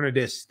Jackson and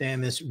Bernadette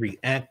Stanis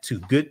react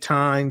to Good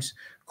Times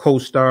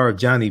co-star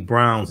Johnny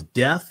Brown's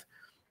death.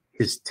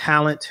 His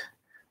talent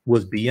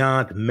was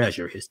beyond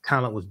measure. This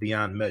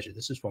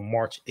is from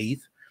March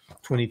 8th,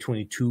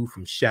 2022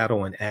 from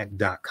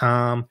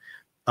shadowingact.com.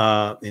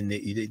 And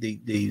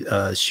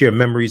they share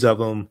memories of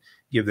him,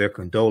 give their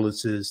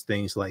condolences,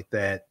 things like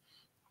that.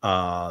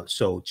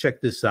 So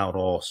check this out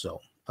also.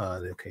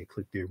 Okay,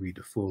 click there, read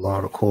the full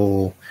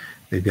article.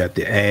 They've got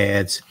the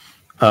ads.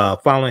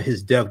 Following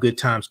his death, Good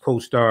Times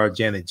co-star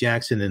Janet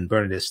Jackson and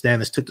Bernadette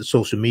Stanis took to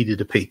social media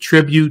to pay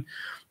tribute.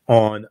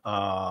 On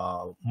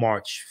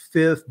March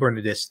 5th,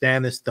 Bernadette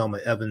Stanis, Thelma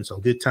Evans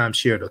on Good Times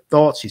shared her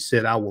thoughts. She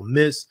said, "I will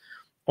miss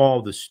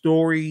all the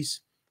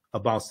stories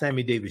about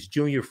Sammy Davis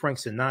Jr., Frank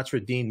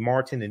Sinatra, Dean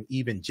Martin, and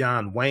even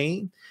John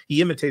Wayne."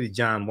 He imitated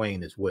John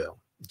Wayne as well,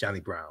 Johnny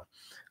Brown.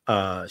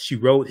 She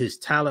wrote, "His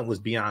talent was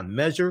beyond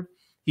measure.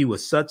 He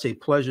was such a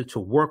pleasure to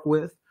work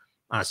with.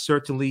 I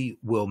certainly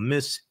will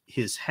miss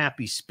his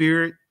happy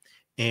spirit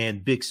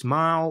and big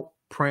smile,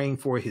 praying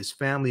for his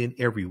family in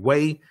every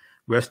way.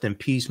 Rest in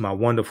peace, my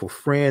wonderful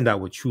friend. I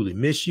would truly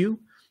miss you."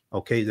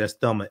 Okay, that's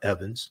Thelma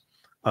Evans.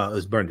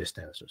 It's Bernadette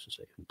Stanis, I should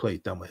say, who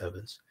played Thelma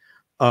Evans.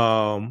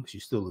 She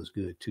still looks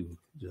good too.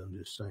 I'm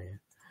just saying.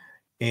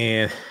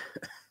 And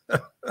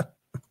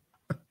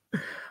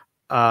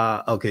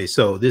okay,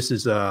 so this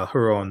is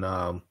her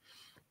on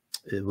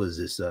it was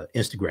this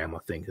Instagram, I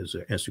think. It was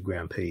her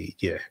Instagram page.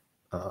 Yeah.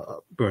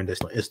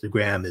 Bernadette on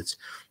Instagram. It's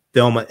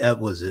Thelma.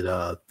 Was it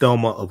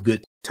Thelma of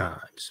Good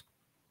Times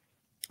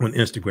on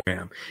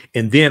Instagram?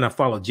 And then I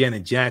followed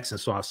Janet Jackson,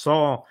 so I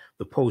saw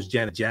the post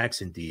Janet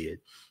Jackson did.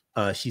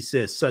 She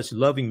says, "Such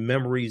loving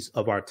memories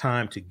of our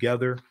time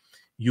together.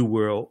 You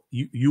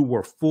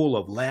were full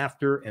of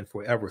laughter and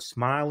forever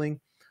smiling.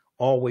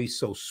 Always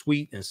so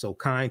sweet and so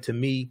kind to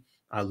me.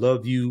 I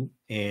love you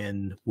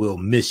and will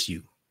miss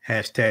you.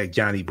 Hashtag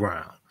Johnny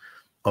Brown."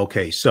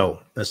 Okay,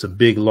 so that's a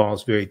big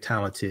loss. Very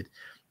talented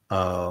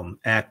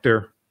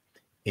actor.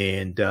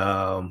 And,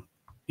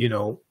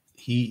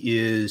 he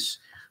is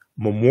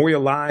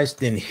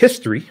memorialized in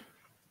history,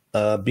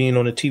 being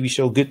on the TV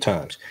show Good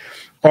Times.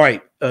 All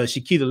right,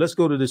 Shakita, let's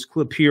go to this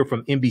clip here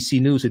from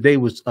NBC News. Today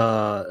was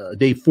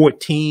day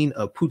 14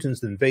 of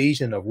Putin's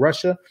invasion of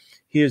Russia.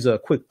 Here's a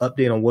quick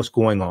update on what's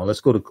going on.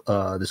 Let's go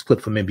to this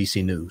clip from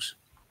NBC News.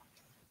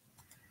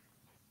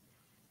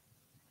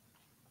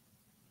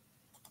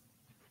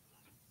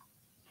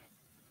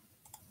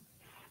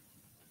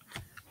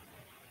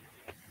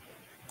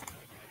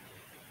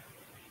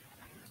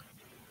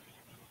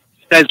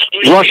 Says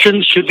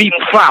Russians should be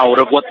proud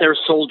of what their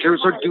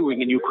soldiers are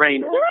doing in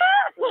Ukraine.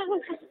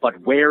 But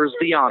where's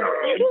the honor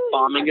in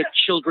bombing a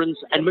children's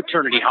and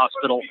maternity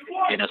hospital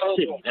in a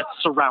city that's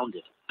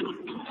surrounded?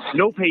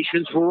 No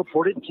patients were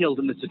reported killed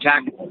in this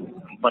attack,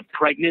 but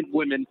pregnant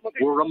women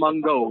were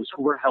among those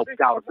who were helped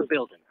out of the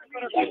building.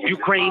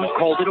 Ukraine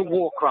called it a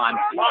war crime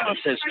and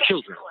says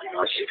children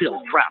are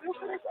still trapped.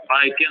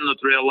 I cannot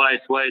realize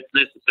why it's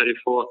necessary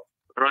for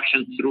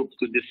Russian troops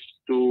to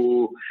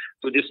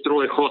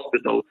destroy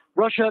hospitals.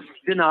 Russia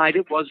denied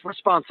it was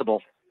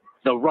responsible.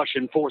 The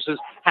Russian forces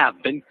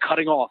have been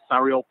cutting off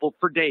Mariupol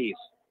for days.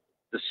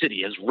 The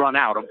city has run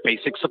out of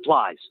basic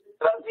supplies.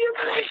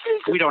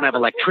 We don't have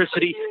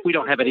electricity. We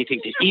don't have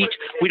anything to eat.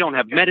 We don't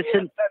have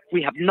medicine.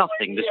 We have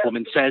nothing, this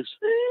woman says.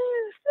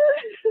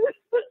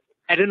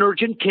 At an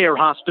urgent care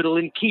hospital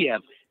in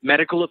Kiev,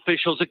 medical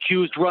officials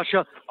accused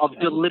Russia of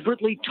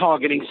deliberately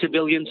targeting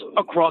civilians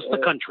across the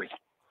country.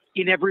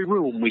 In every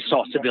room, we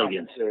saw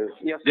civilians.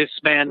 This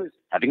man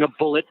having a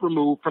bullet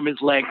removed from his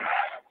leg.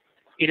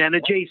 In an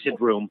adjacent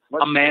room,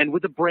 a man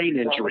with a brain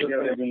injury.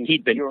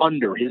 He'd been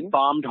under his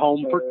bombed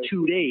home for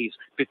 2 days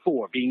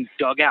before being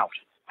dug out.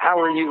 How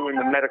are you in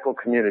the medical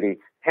community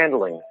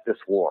handling this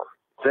war?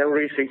 There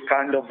is a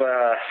kind of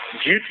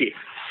duty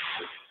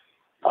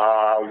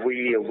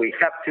We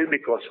have to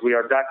because we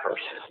are doctors.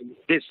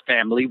 This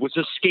family was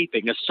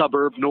escaping a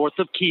suburb north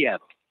of Kiev.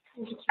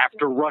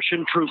 After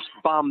Russian troops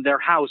bombed their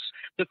house,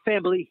 the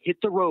family hit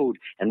the road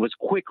and was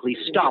quickly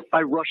stopped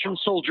by Russian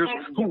soldiers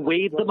who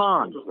waved them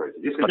on.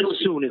 But as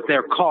soon as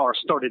their car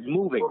started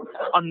moving,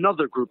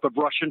 another group of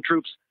Russian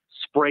troops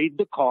sprayed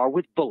the car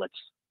with bullets.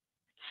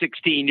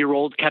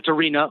 16-year-old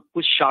Katerina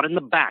was shot in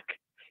the back.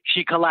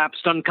 She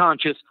collapsed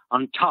unconscious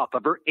on top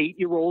of her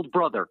 8-year-old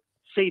brother,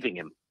 saving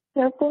him.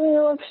 I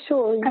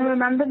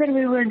remember that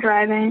we were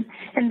driving,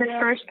 and the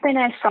first thing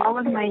I saw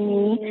was my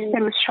knee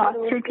that was shot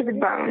through to the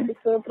bone.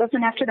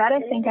 And after that, I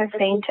think I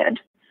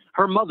fainted.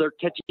 Her mother,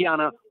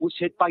 Tetiana, was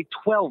hit by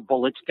 12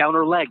 bullets down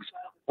her legs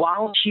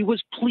while she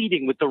was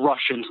pleading with the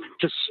Russians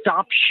to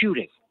stop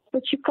shooting.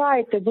 She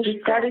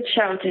started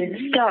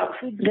shouting, "Stop!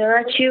 There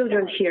are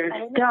children here!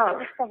 Stop!"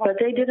 But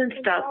they didn't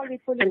stop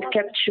and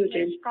kept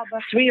shooting.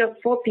 3 or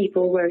 4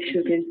 people were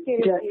shooting,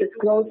 just as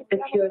close as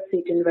you are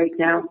sitting right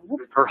now.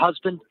 Her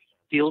husband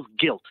feels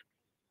guilt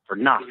for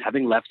not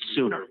having left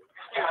sooner.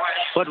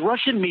 But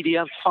Russian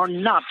media are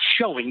not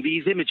showing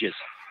these images.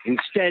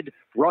 Instead,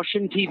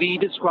 Russian TV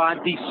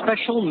described the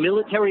special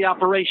military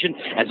operation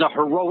as a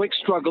heroic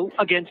struggle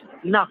against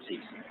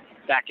Nazis.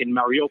 Back in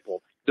Mariupol,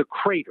 the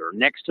crater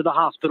next to the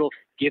hospital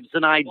gives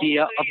an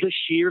idea of the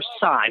sheer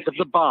size of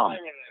the bomb,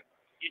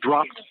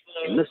 dropped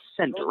in the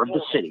center of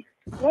the city.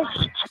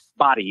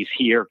 Bodies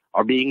here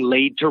are being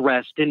laid to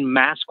rest in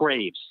mass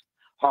graves,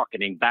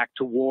 hearkening back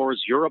to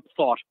wars Europe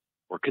thought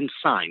were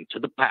consigned to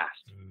the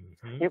past.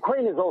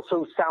 Ukraine is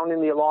also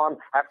sounding the alarm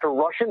after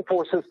Russian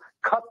forces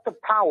cut the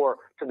power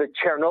to the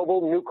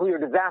Chernobyl nuclear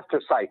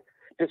disaster site,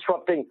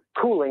 disrupting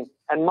cooling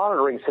and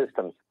monitoring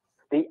systems.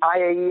 The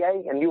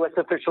IAEA and U.S.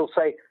 officials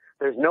say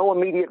there's no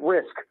immediate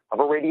risk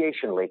of a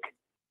radiation leak.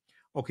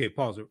 Okay,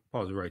 pause it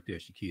right there,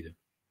 Shakita.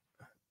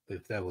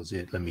 If that was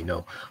it, let me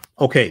know.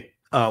 Okay,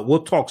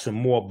 we'll talk some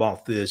more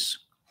about this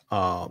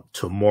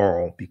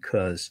tomorrow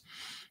because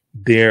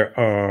there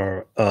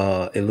are,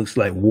 it looks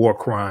like war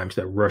crimes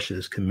that Russia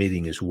is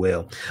committing as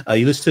well.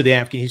 You listen to the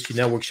African History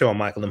Network show. I'm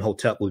Michael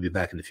Imhotep. We'll be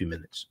back in a few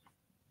minutes.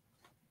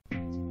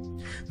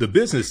 The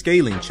Business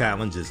Scaling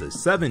Challenge is a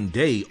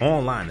 7-day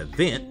online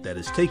event that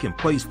is taking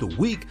place the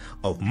week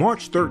of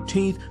March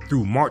 13th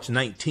through March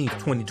 19th,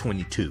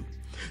 2022.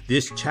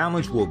 This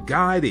challenge will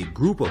guide a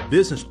group of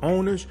business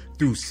owners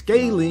through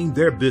scaling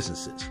their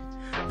businesses.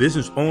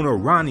 Business owner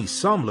Ronnie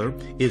Sumler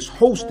is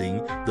hosting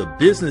the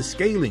Business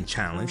Scaling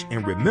Challenge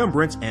in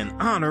remembrance and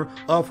honor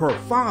of her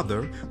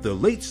father, the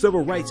late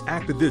civil rights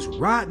activist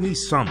Rodney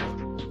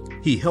Sumler.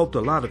 He helped a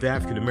lot of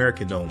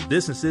African-American owned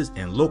businesses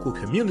and local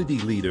community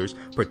leaders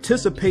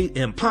participate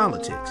in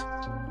politics.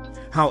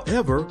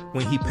 However,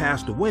 when he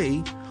passed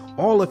away,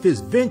 all of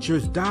his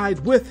ventures died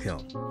with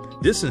him.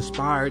 This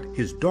inspired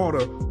his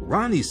daughter,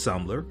 Ronnie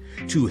Sumler,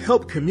 to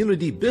help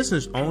community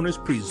business owners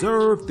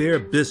preserve their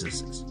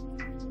businesses.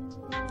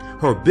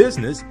 Her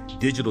business,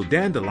 Digital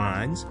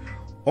Dandelions,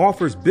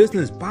 offers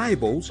business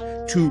Bibles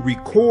to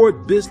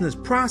record business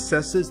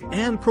processes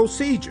and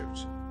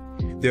procedures.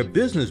 Their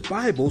business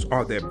Bibles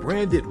are their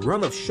branded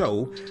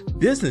run-of-show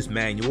business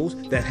manuals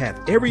that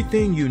have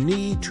everything you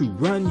need to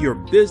run your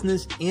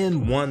business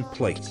in one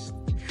place.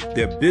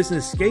 Their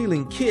business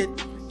scaling kit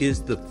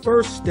is the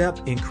first step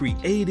in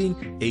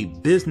creating a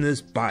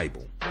business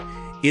Bible.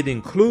 It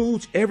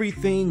includes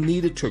everything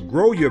needed to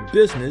grow your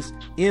business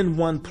in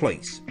one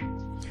place.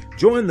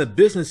 Join the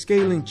Business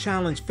Scaling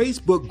Challenge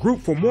Facebook group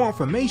for more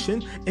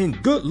information,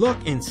 and good luck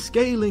in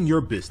scaling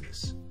your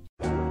business.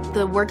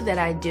 The work that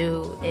I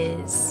do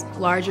is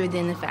larger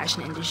than the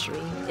fashion industry.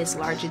 It's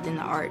larger than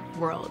the art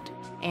world.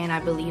 And I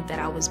believe that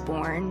I was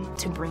born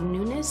to bring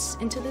newness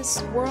into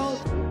this world.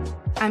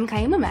 I'm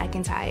Kaima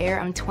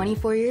McIntyre. I'm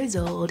 24 years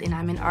old and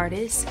I'm an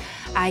artist.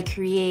 I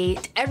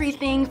create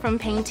everything from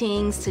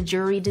paintings to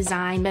jewelry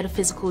design,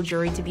 metaphysical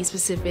jewelry to be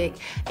specific,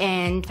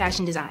 and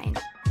fashion design.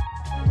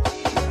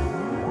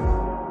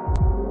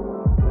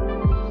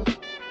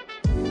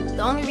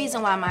 The only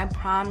reason why my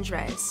prom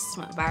dress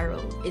went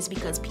viral is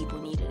because people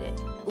needed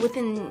it.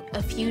 Within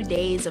a few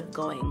days of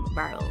going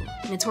viral,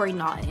 Notori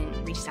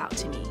Naughton reached out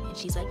to me and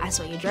she's like, I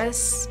saw your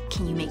dress,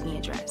 can you make me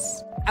a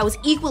dress? I was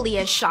equally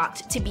as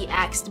shocked to be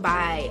asked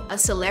by a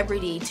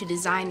celebrity to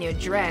design their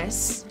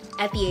dress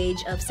at the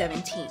age of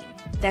 17.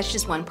 That's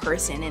just one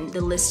person, and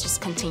the list just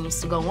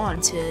continues to go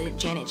on to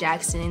Janet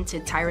Jackson,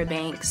 to Tyra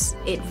Banks.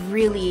 It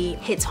really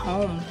hits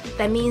home.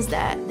 That means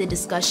that the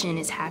discussion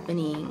is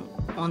happening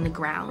on the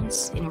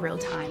grounds in real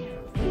time.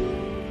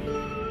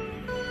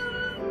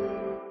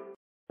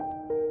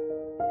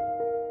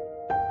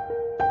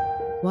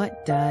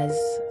 What does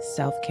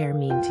self-care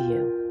mean to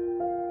you?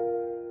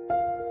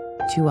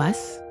 To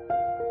us,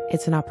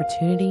 it's an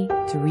opportunity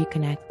to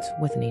reconnect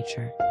with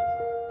nature.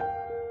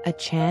 A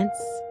chance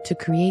to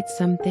create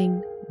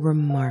something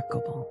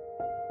remarkable.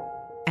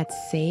 At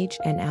Sage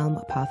and Elm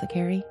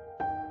Apothecary,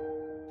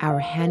 our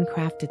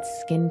handcrafted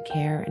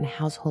skincare and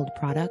household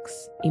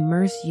products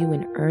immerse you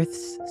in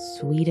Earth's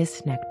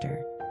sweetest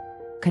nectar,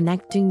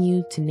 connecting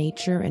you to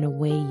nature in a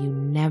way you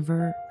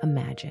never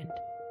imagined.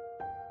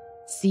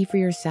 See for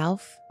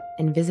yourself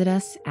and visit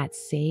us at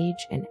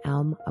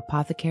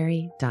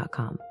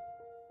sageandelmapothecary.com.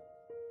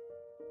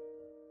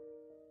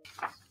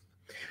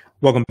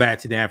 Welcome back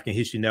to the African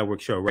History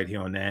Network show right here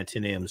on the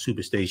 10 a.m.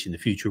 Superstation, the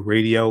Future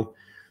Radio.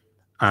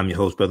 I'm your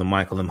host, Brother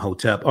Michael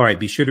Imhotep. All right,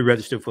 be sure to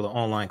register for the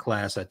online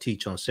class I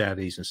teach on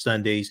Saturdays and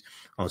Sundays.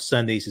 On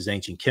Sundays is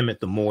Ancient Kemet,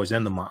 the Moors,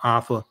 and the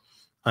Maafa,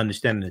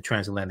 understanding the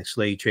transatlantic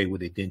slave trade, what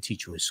they didn't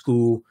teach you in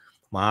school.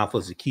 Maafa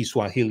is a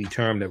Kiswahili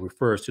term that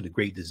refers to the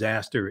Great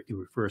Disaster. It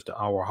refers to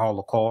our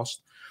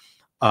Holocaust.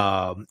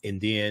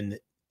 And then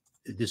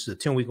this is a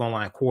 10-week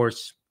online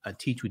course I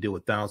teach. We deal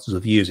with thousands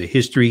of years of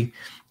history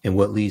and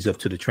what leads up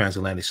to the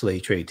transatlantic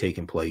slave trade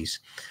taking place.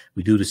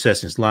 We do the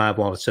sessions live.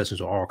 All the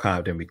sessions are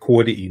archived and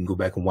recorded. You can go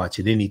back and watch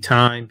it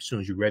anytime. As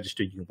soon as you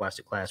register, you can watch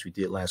the class we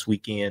did last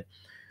weekend.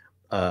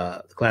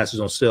 The class is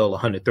on sale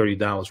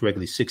 $130,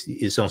 regularly $60.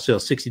 It's on sale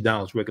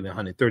 $60,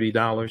 regularly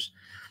 $130.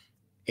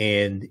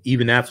 And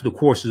even after the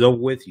course is over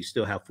with, you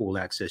still have full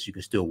access. You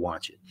can still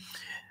watch it.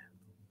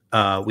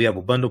 We have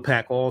a bundle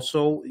pack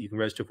also. You can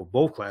register for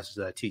both classes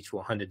that I teach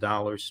for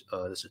 $100.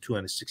 That's a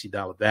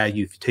 $260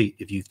 value.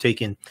 If you've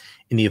taken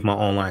any of my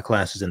online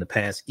classes in the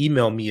past,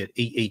 email me at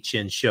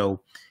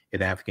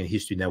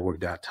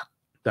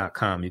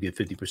TheAHNShow@AfricanHistoryNetwork.com. You get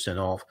 50%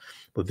 off.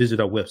 But visit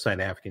our website,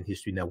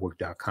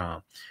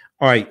 AfricanHistoryNetwork.com.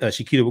 All right,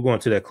 Shakita, we're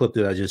going to that clip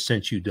that I just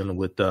sent you dealing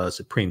with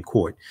Supreme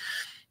Court.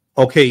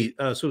 Okay,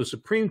 so the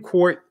Supreme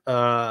Court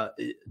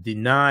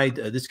denied.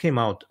 This came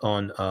out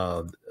on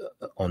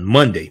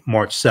Monday,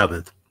 March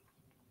 7th.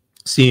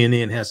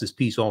 CNN has this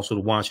piece, also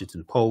the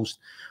Washington Post.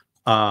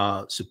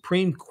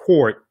 Supreme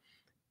Court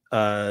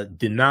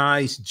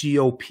denies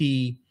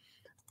GOP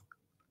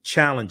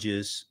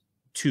challenges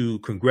to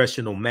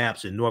congressional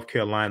maps in North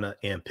Carolina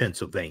and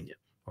Pennsylvania.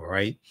 All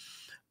right.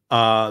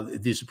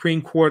 The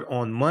Supreme Court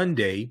on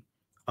Monday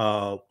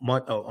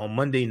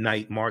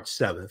night, March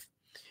 7th,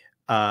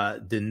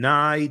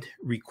 denied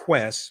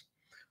requests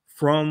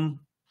from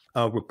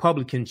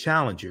Republican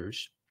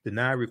challengers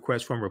to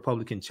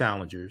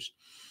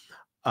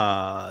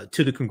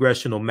the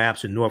congressional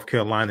maps in North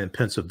Carolina and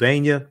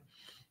Pennsylvania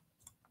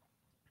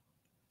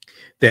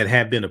that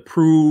have been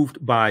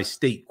approved by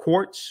state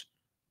courts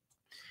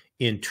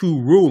in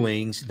two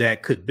rulings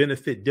that could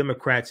benefit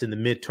Democrats in the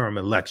midterm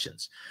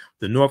elections.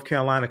 The North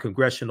Carolina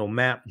congressional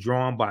map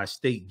drawn by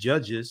state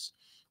judges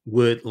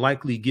would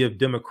likely give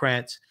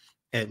Democrats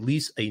at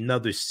least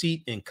another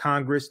seat in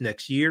Congress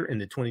next year in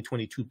the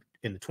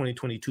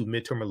 2022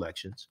 midterm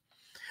elections.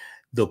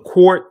 The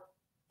court,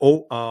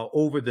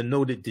 over the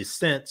noted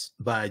dissents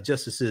by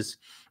Justices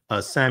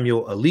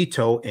Samuel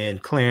Alito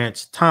and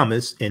Clarence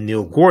Thomas and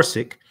Neil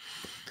Gorsuch,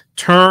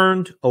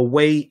 turned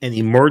away an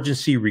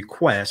emergency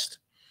request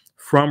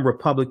from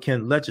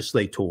Republican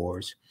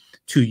legislators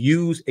to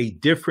use a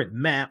different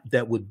map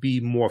that would be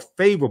more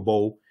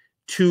favorable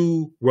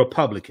to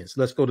Republicans.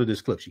 Let's go to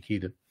this clip,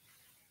 Shakita.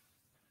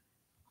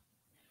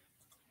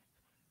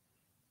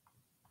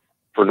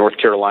 For North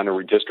Carolina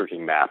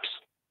redistricting maps,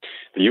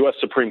 the U.S.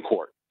 Supreme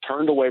Court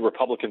turned away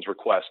Republicans'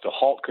 request to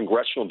halt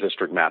congressional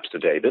district maps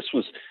today. This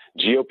was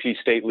GOP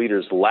state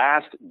leaders'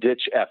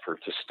 last-ditch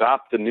effort to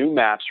stop the new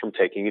maps from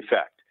taking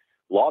effect.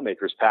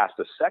 Lawmakers passed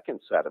a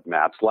second set of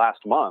maps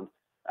last month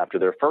after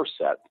their first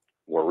set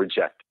were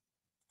rejected.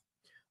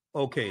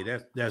 Okay,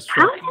 that's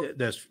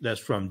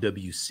from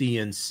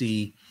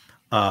WCNC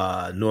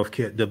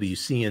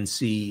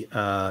WCNC,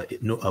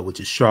 which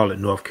is Charlotte,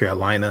 North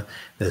Carolina.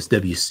 That's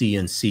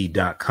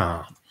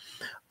WCNC.com.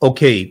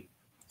 Okay,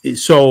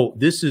 so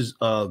this is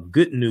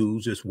good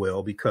news as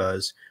well,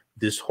 because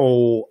this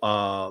whole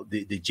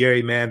the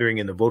gerrymandering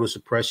and the voter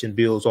suppression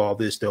bills, all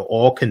this, they're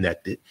all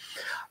connected.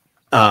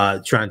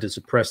 Trying to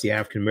suppress the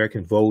African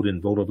American vote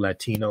and vote of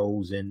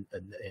Latinos and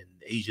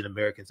Asian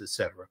Americans,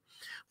 etc.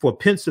 For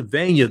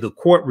Pennsylvania, the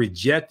court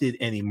rejected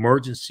an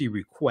emergency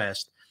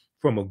request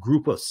from a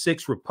group of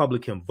 6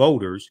 Republican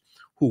voters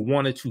who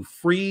wanted to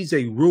freeze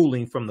a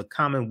ruling from the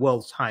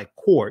Commonwealth's High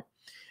Court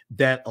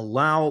that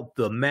allowed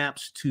the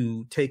maps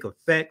to take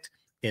effect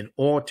and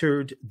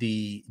altered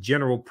the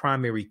general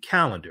primary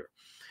calendar.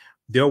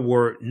 There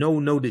were no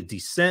noted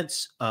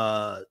dissents.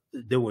 From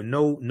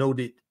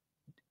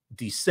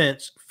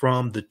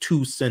the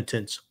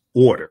 2-sentence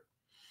order.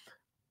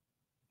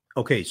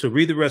 Okay, so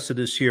read the rest of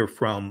this here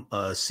from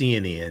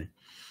CNN.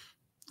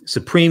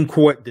 Supreme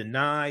Court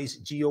denies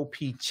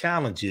GOP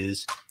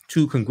challenges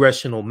to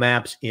congressional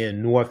maps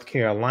in North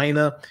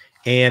Carolina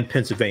and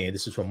Pennsylvania.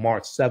 This is from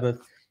March 7th,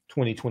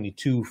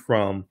 2022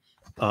 from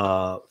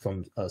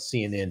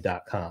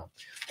CNN.com.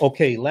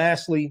 Okay,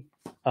 lastly,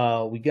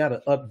 we got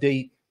an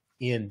update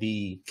in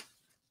the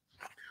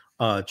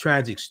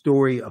tragic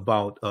story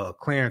about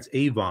Clarence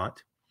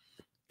Avant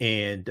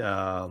and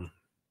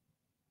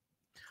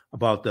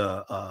about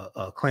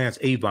Clarence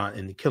Avant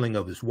and the killing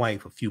of his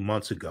wife a few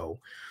months ago.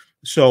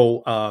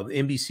 So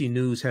NBC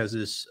News has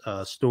this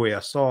story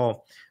I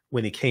saw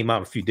when it came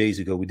out a few days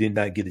ago. We did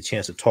not get a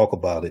chance to talk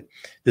about it.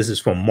 This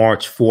is from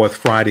March 4th,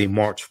 Friday,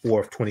 March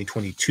 4th,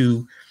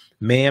 2022.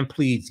 Man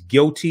pleads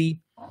guilty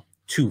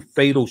to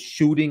fatal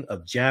shooting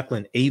of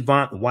Jacqueline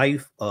Avant,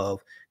 wife of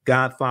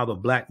godfather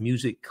of black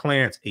music,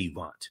 Clarence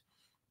Avant.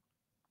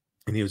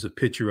 And here's a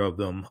picture of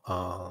them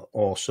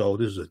also.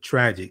 This is a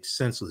tragic,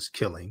 senseless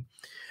killing.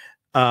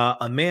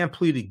 A man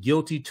pleaded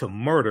guilty to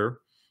murder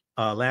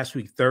last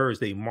week,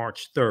 Thursday,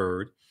 March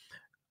 3rd,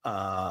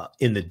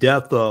 in the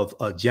death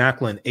of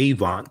Jacqueline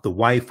Avant, the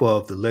wife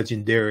of the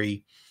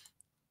legendary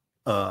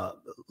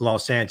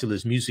Los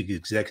Angeles music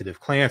executive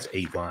Clarence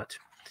Avant.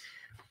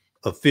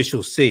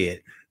 Officials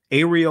said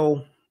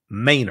Ariel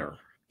Maynor,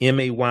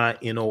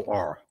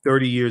 M-A-Y-N-O-R,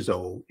 30 years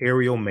old,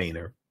 Ariel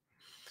Maynor,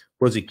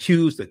 was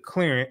accused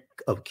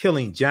of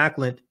killing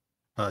Jacqueline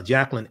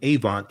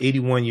Avant,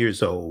 81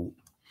 years old,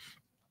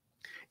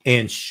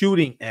 and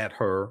shooting at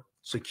her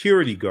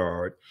security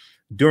guard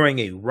during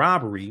a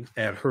robbery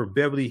at her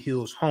Beverly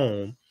Hills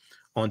home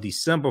on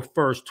December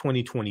 1st,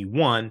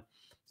 2021,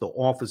 the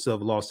Office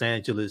of Los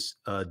Angeles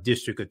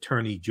District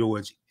Attorney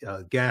George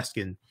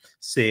Gaskin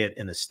said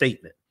in a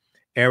statement.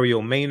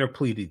 Ariel Maynor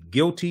pleaded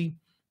guilty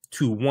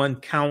to 1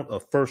 count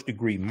of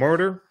first-degree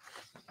murder,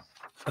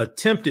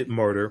 attempted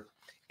murder,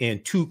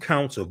 and 2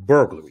 counts of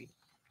burglary.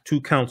 2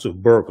 counts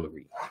of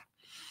burglary.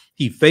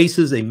 He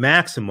faces a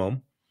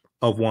maximum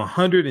of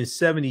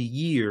 170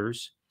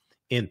 years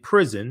in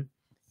prison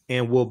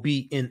and will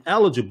be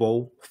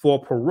ineligible for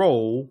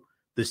parole,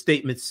 the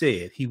statement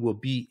said. He will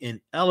be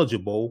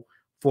ineligible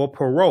for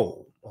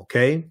parole,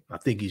 okay? I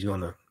think he's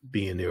going to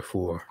be in there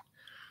for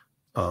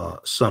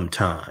some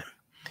time.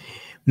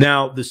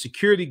 Now, the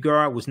security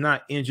guard was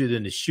not injured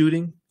in the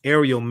shooting.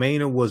 Ariel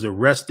Maynor was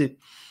arrested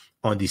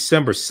on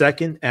December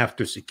 2nd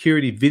after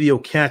security video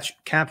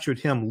captured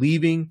him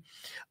leaving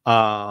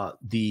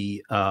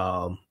the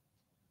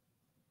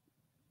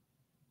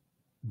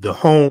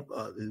home.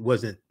 It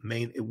wasn't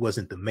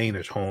the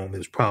Maynor's home. It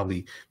was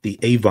probably the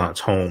Avant's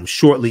home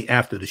shortly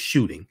after the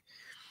shooting.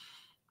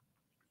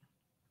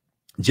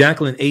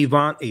 Jacqueline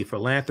Avant, a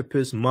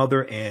philanthropist,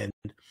 mother, and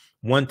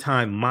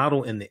one-time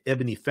model in the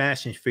Ebony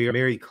Fashion Fair,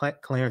 married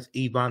Clarence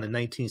Avant in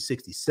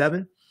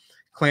 1967.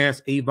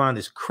 Clarence Avant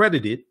is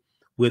credited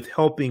with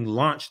helping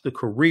launch the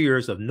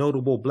careers of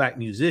notable black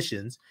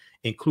musicians,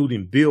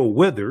 including Bill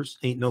Withers,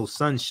 Ain't No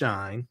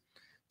Sunshine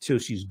Till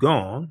She's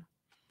Gone,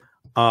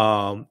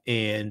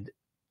 and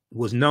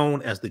was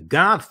known as the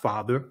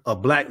godfather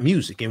of black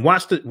music. And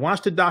watch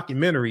the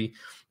documentary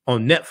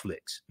on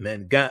Netflix,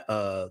 man.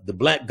 The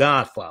Black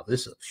Godfather.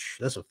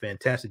 That's a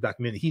fantastic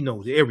documentary. He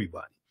knows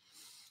everybody.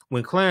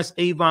 When Clarence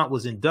Avant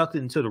was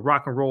inducted into the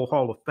Rock and Roll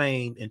Hall of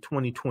Fame in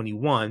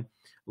 2021,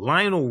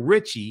 Lionel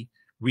Richie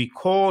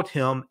recalled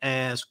him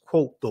as,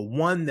 quote, the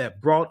one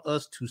that brought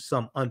us to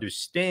some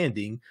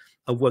understanding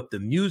of what the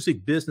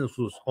music business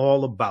was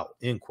all about,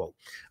 end quote.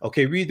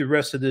 Okay, read the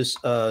rest of this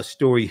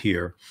story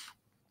here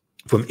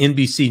from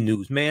NBC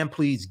News. Man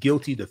pleads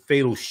guilty to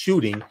fatal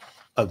shooting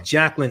of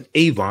Jacqueline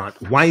Avant,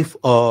 wife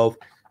of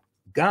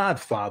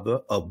godfather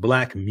of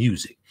black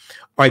music.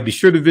 All right, be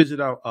sure to visit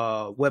our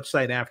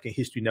website,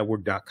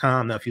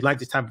 AfricanHistoryNetwork.com. Now, if you like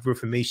this type of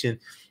information,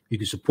 you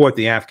can support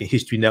the African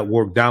History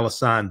Network,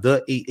 $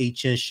 the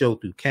AHN Show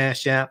through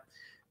Cash App,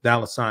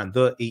 $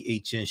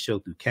 the AHN Show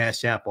through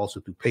Cash App, also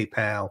through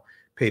PayPal,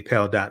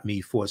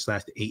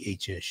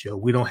 paypal.me/the AHN Show.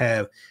 We don't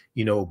have,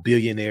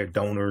 billionaire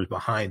donors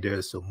behind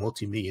us, so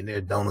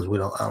multimillionaire donors. We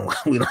don't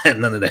have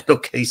none of that.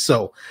 Okay,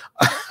 so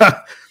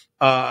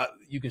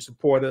you can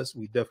support us.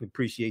 We definitely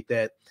appreciate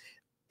that.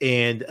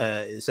 And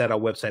it's at our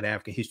website,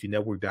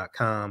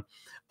 AfricanHistoryNetwork.com.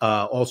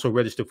 Also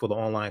register for the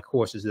online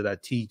courses that I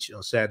teach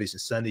on Saturdays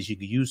and Sundays. You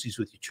can use these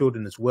with your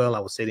children as well. I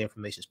would say the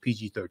information is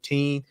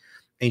PG-13.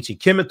 Ancient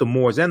Kemet, the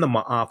Moors, and the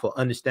Maafa,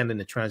 understanding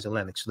the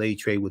transatlantic slave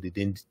trade, what they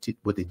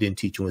didn't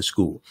teach you in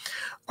school.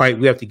 All right,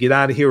 we have to get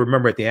out of here.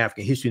 Remember, at the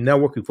African History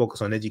Network, we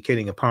focus on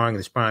educating, empowering,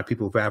 and inspiring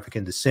people of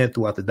African descent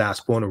throughout the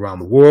diaspora and around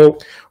the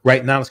world.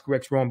 Right now, let's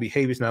correct wrong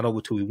behaviors. Not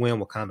over till we win.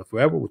 Wakanda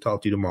forever. We'll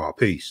talk to you tomorrow.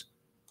 Peace.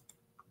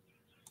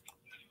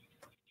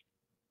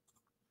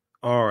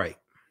 All right.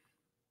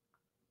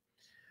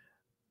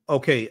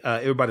 Okay,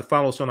 everybody,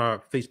 follow us on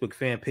our Facebook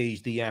fan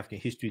page, The African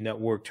History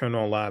Network. Turn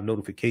on live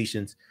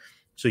notifications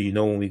so you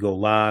know when we go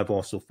live.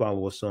 Also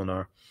follow us on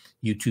our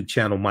YouTube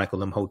channel,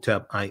 Michael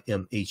Imhotep,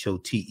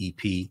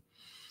 IMHOTEP.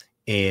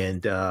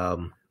 And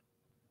I'm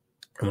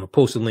going to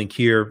post a link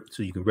here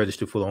so you can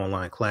register for the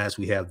online class.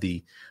 We have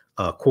the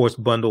course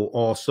bundle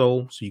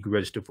also, so you can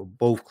register for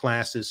both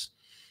classes.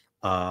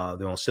 They're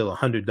on sale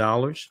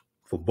 $100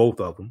 for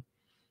both of them,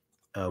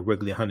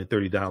 regularly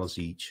 $130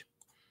 each.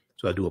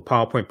 So I do a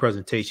PowerPoint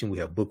presentation. We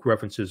have book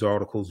references,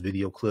 articles,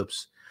 video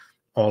clips,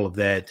 all of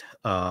that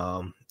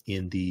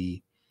in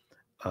the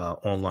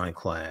online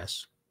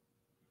class.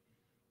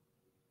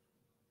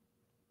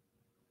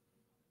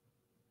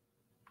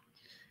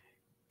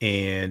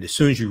 And as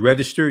soon as you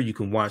register, you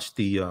can watch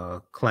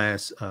the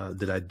class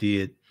that I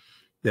did,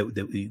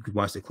 that you could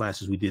watch the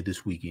classes we did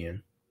this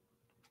weekend.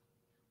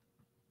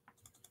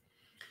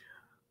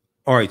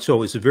 All right,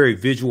 so it's a very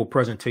visual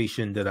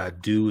presentation that I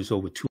do. It's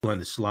over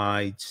 200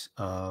 slides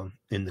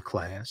in the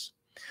class.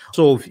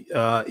 So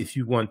if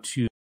you want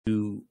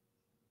to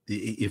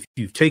If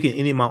you've taken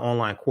any of my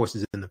online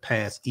courses in the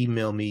past,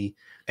 email me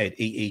at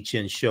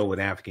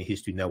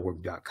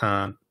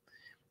AHNshow@AfricanHistoryNetwork.com,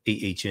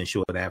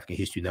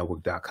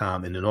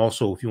 AHNshow@AfricanHistoryNetwork.com. And then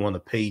also, if you want to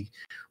pay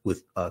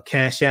with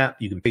Cash App,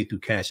 you can pay through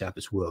Cash App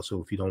as well.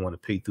 So if you don't want to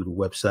pay through the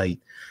website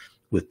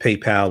with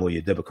PayPal or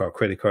your debit card,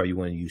 credit card, you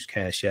want to use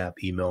Cash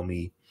App, email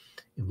me,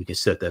 and we can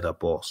set that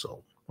up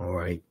also. All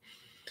right.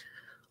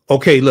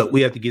 Okay, look,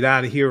 we have to get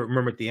out of here.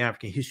 Remember, at the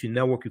African History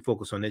Network, we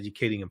focus on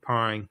educating,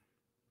 empowering,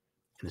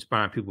 and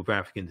inspiring people of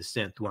African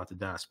descent throughout the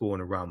diaspora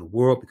and around the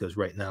world, because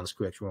right now, let's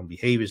correct your own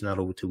behaviors. Not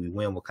over till we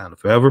win. Wakanda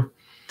forever.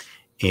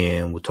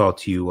 And we'll talk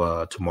to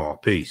you tomorrow.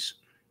 Peace.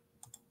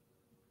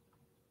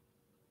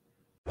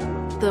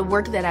 The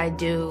work that I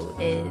do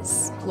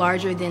is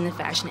larger than the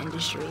fashion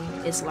industry.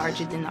 It's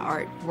larger than the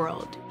art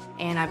world.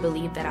 And I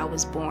believe that I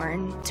was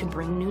born to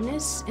bring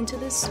newness into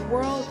this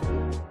world.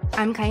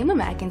 I'm Kaima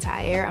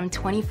McIntyre. I'm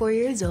 24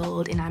 years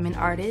old and I'm an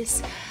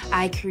artist.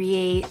 I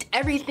create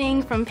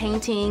everything from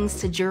paintings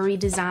to jewelry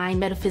design,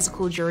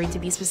 metaphysical jewelry to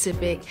be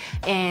specific,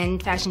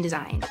 and fashion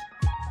design.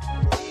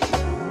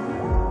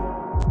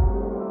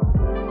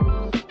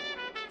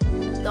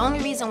 The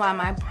only reason why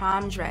my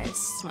prom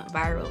dress went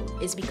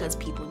viral is because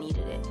people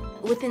needed it.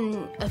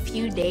 Within a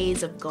few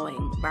days of going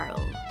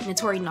viral,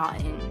 Notori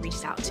Naughton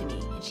reached out to me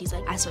and she's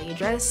like, I saw your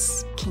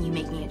dress, can you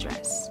make me a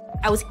dress?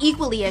 I was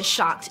equally as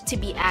shocked to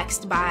be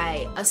asked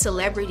by a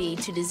celebrity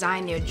to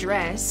design their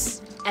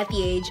dress at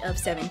the age of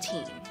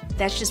 17.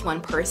 That's just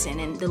one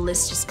person, and the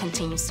list just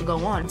continues to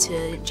go on,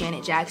 to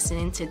Janet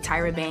Jackson, to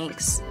Tyra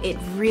Banks. It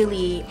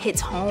really hits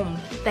home.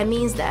 That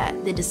means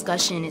that the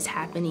discussion is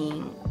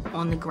happening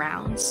on the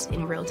grounds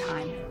in real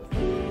time.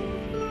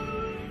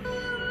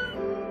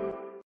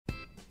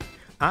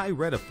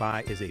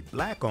 iRedify is a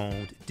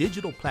Black-owned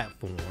digital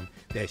platform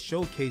that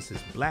showcases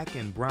Black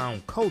and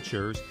Brown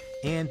cultures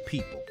and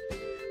people.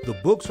 The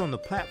books on the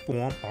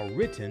platform are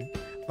written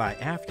by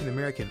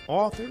African-American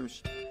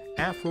authors,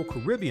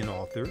 Afro-Caribbean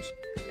authors,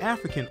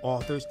 African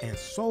authors, and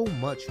so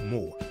much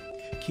more.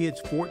 Kids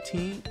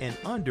 14 and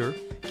under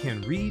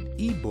can read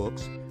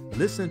ebooks,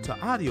 listen to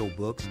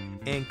audiobooks,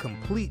 and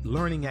complete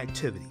learning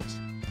activities.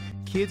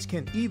 Kids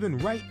can even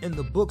write in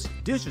the books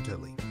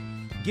digitally.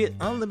 Get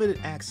unlimited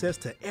access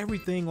to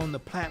everything on the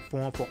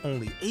platform for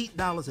only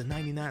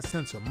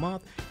 $8.99 a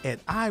month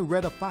at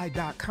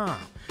iRedify.com.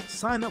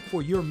 Sign up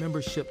for your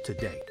membership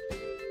today.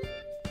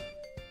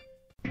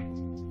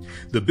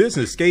 The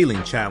Business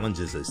Scaling Challenge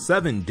is a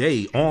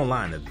 7-day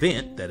online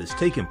event that is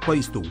taking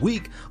place the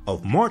week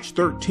of March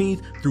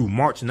 13th through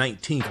March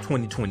 19th,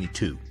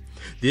 2022.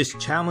 This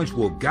challenge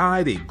will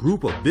guide a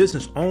group of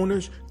business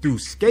owners through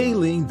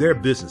scaling their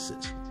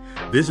businesses.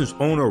 Business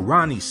owner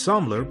Ronnie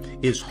Sumler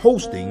is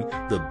hosting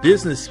the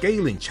Business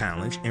Scaling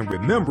Challenge in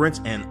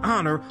remembrance and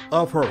honor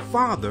of her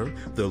father,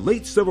 the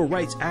late civil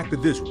rights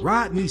activist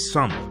Rodney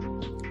Sumler.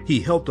 He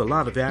helped a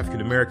lot of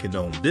African-American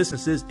owned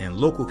businesses and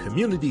local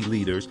community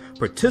leaders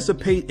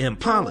participate in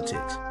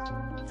politics.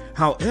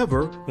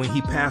 However, when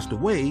he passed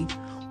away,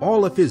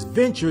 all of his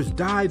ventures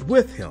died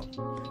with him.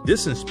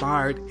 This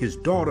inspired his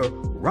daughter,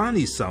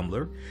 Ronnie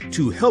Sumler,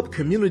 to help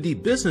community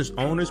business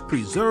owners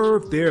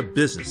preserve their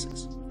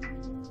businesses.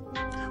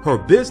 Her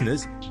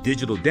business,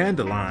 Digital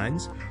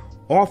Dandelions,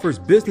 offers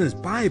business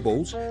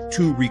Bibles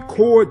to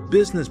record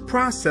business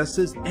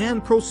processes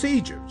and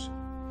procedures.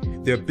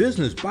 Their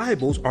business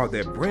Bibles are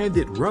their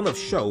branded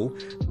run-of-show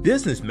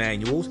business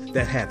manuals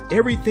that have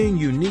everything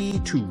you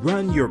need to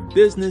run your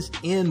business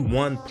in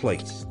one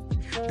place.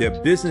 Their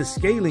business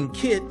scaling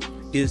kit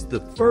is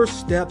the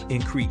first step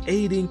in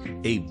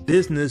creating a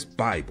business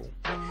Bible.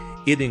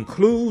 It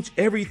includes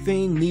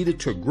everything needed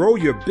to grow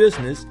your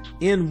business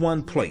in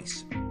one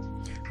place.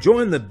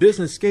 Join the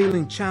Business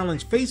Scaling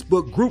Challenge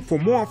Facebook group for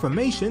more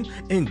information,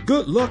 and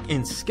good luck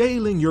in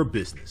scaling your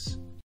business.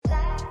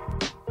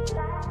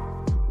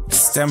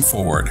 STEM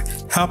Forward,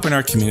 helping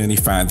our community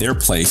find their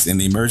place in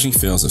the emerging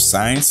fields of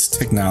science,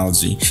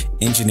 technology,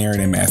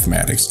 engineering, and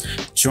mathematics.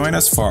 Join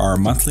us for our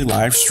monthly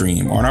live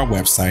stream on our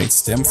website,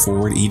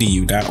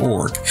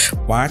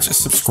 stemforwardedu.org. Watch,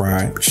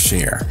 subscribe,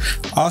 share.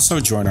 Also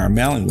join our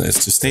mailing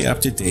list to stay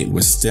up to date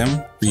with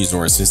STEM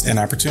resources and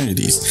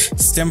opportunities.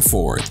 STEM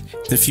Forward,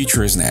 the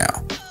future is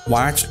now.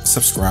 Watch,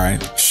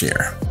 subscribe,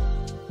 share.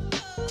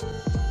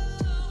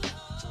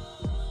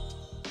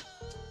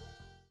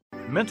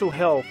 Mental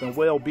health and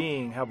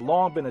well-being have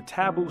long been a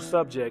taboo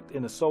subject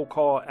in the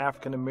so-called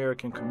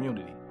African-American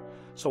community.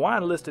 So I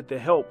enlisted the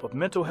help of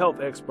mental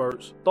health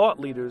experts, thought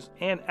leaders,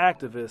 and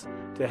activists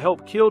to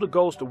help kill the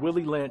ghost of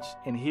Willie Lynch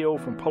and heal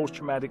from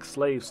post-traumatic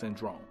slave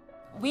syndrome.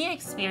 We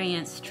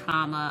experience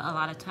trauma a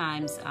lot of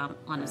times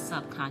on a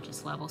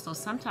subconscious level. So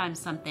sometimes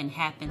something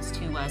happens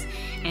to us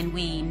and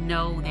we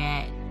know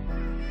that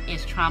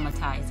it's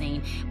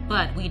traumatizing,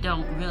 but we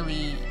don't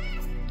really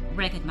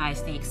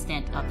recognize the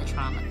extent of the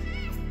trauma.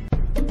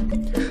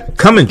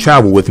 Come and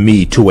travel with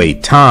me to a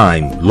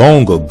time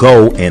long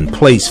ago and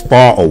place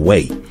far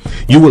away.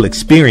 You will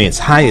experience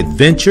high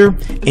adventure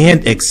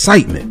and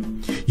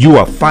excitement. You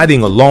are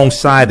fighting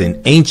alongside an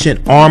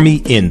ancient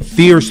army in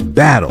fierce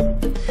battle.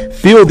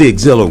 Feel the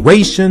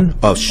exhilaration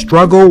of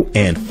struggle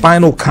and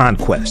final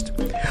conquest.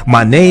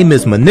 My name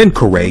is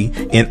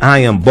Menenkere, and I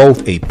am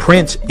both a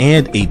prince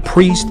and a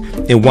priest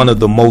in one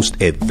of the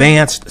most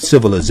advanced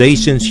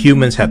civilizations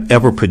humans have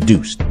ever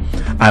produced.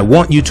 I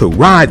want you to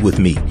ride with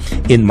me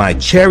in my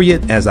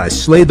chariot as I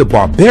slay the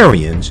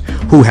barbarians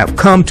who have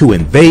come to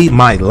invade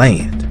my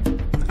land.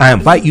 I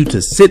invite you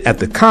to sit at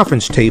the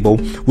conference table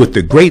with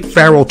the great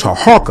Pharaoh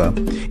Taharka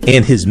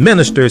and his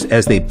ministers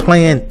as they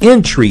plan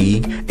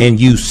intrigue and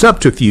use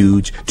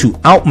subterfuge to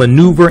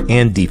outmaneuver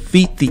and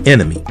defeat the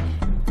enemy.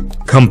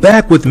 Come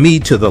back with me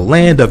to the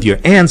land of your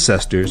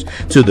ancestors,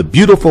 to the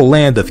beautiful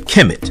land of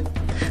Kemet.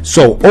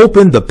 So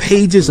open the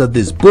pages of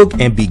this book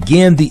and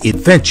begin the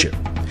adventure.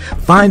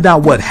 Find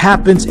out what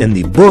happens in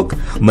the book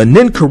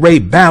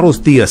Menenkere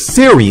Battles the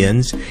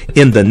Assyrians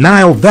in the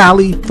Nile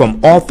Valley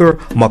from author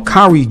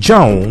Makari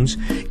Jones.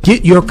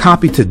 Get your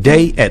copy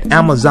today at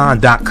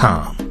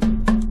Amazon.com.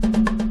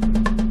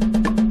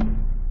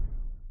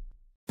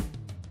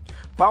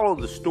 Follow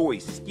the story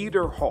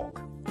Skeeter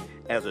Hawk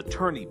as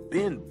attorney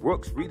Ben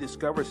Brooks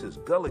rediscovers his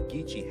Gullah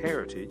Geechee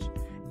heritage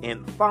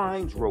and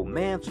finds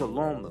romance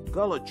along the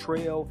Gullah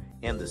Trail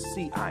and the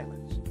Sea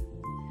Islands.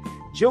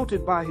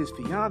 Jilted by his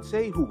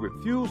fiancée who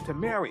refused to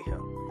marry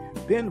him,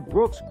 Ben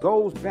Brooks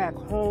goes back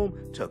home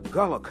to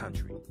Gullah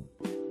country.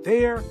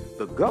 There,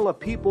 the Gullah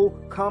people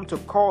come to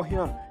call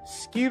him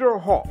Skeeter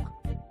Hawk.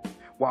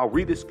 While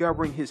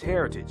rediscovering his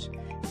heritage,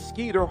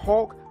 Skeeter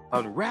Hawk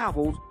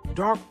unravels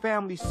dark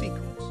family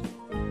secrets.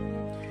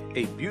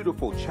 A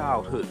beautiful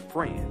childhood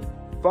friend,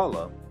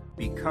 Fulla,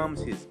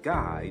 becomes his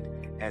guide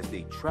as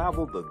they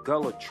travel the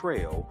Gullah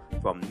Trail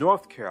from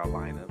North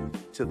Carolina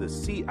to the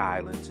Sea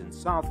Islands in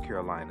South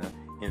Carolina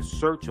in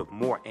search of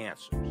more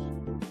answers.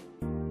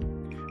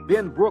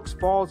 Ben Brooks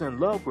falls in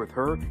love with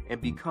her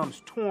and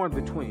becomes torn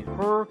between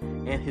her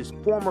and his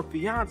former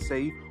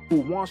fiancée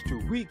who wants to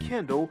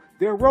rekindle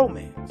their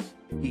romance.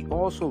 He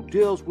also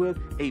deals with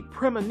a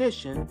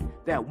premonition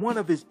that one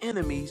of his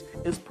enemies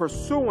is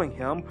pursuing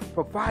him,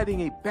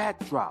 providing a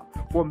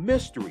backdrop for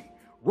mystery,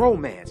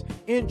 romance,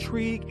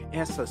 intrigue,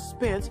 and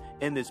suspense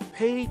in this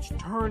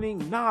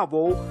page-turning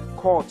novel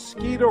called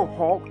Skeeter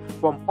Hawk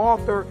from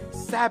author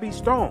Sabby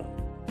Stone.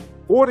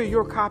 Order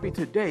your copy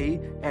today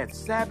at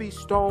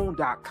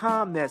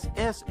sabbystone.com. That's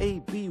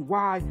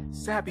S-A-B-Y,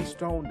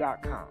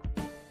 sabbystone.com.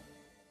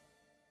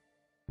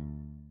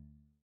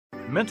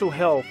 Mental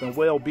health and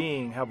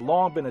well-being have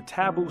long been a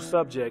taboo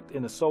subject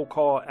in the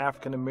so-called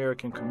African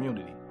American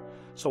community.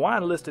 So I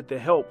enlisted the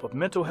help of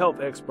mental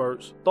health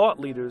experts, thought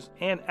leaders,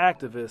 and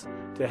activists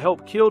to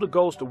help kill the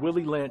ghost of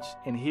Willie Lynch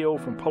and heal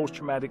from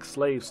post-traumatic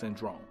slave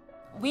syndrome.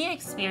 We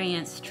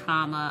experience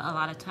trauma a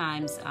lot of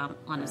times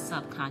on a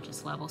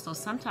subconscious level. So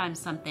sometimes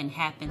something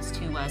happens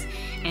to us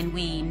and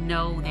we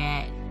know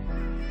that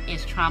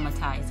it's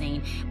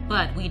traumatizing,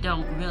 but we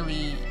don't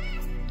really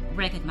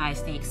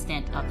recognize the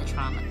extent of the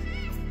trauma.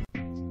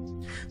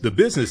 The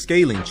Business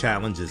Scaling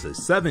Challenge is a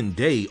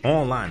 7-day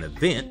online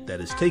event that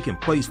is taking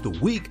place the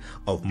week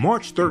of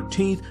March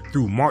 13th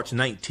through March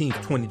 19th,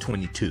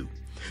 2022.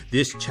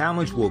 This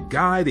challenge will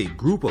guide a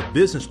group of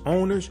business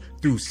owners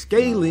through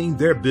scaling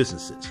their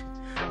businesses.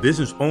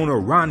 Business owner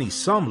Ronnie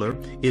Sumler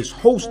is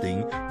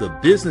hosting the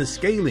Business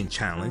Scaling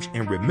Challenge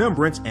in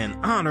remembrance and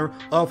honor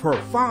of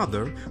her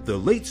father, the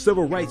late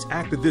civil rights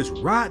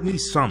activist Rodney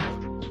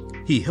Sumler.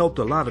 He helped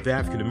a lot of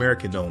African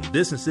American owned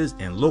businesses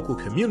and local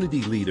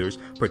community leaders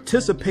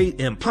participate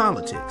in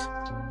politics.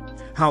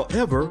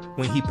 However,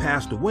 when he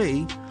passed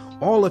away,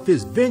 all of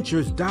his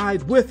ventures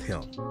died with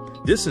him.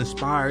 This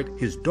inspired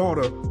his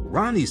daughter,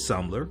 Ronnie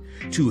Sumler,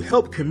 to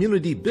help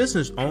community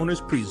business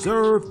owners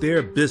preserve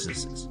their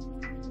businesses.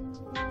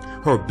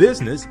 Her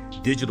business,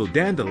 Digital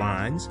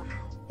Dandelions,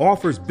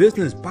 offers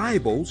business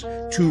Bibles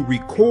to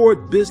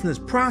record business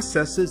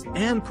processes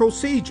and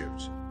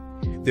procedures.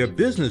 Their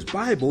business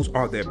Bibles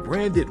are their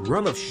branded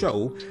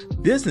run-of-show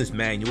business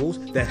manuals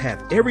that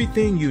have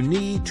everything you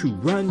need to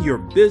run your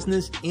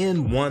business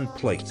in one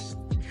place.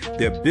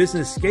 Their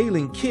business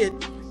scaling kit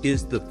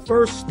is the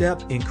first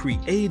step in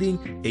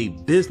creating a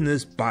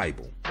business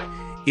Bible.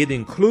 It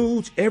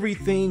includes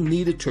everything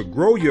needed to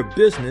grow your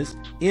business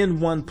in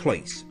one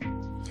place.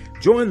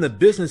 Join the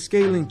Business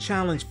Scaling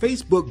Challenge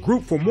Facebook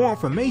group for more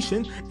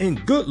information,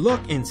 and good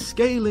luck in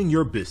scaling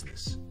your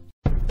business.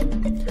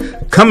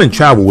 Come and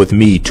travel with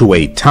me to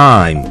a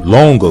time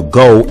long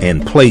ago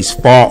and place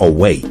far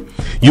away.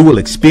 You will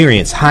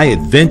experience high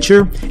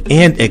adventure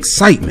and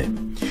excitement.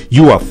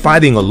 You are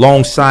fighting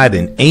alongside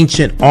an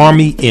ancient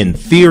army in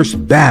fierce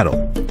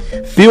battle.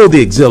 Feel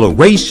the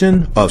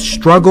exhilaration of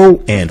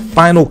struggle and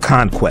final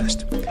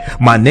conquest.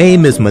 My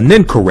name is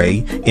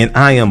Menenkere, and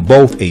I am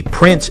both a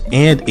prince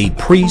and a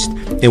priest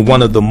in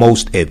one of the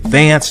most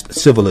advanced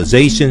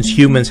civilizations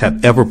humans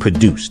have ever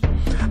produced.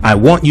 I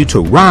want you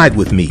to ride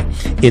with me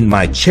in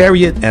my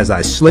chariot as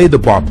I slay the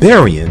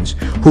barbarians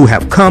who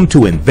have come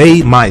to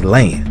invade my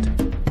land.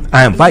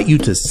 I invite you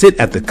to sit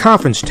at the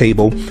conference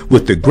table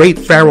with the great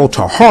Pharaoh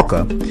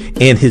Taharqa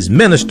and his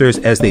ministers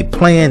as they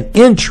plan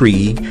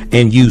intrigue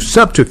and use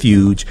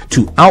subterfuge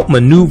to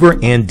outmaneuver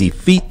and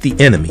defeat the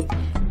enemy.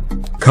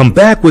 Come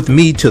back with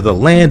me to the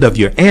land of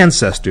your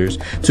ancestors,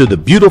 to the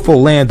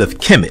beautiful land of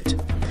Kemet.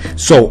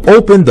 So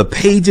open the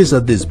pages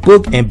of this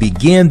book and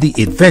begin the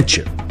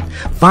adventure.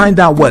 Find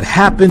out what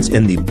happens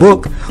in the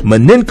book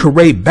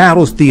Menenkhare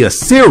Battles the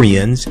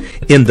Assyrians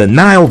in the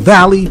Nile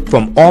Valley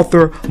from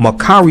author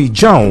Makari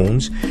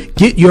Jones.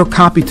 Get your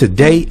copy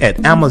today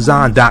at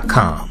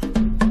Amazon.com.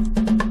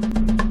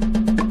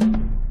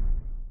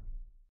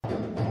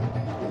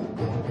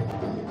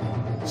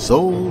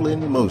 Soul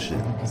in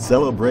Motion,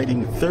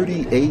 celebrating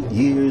 38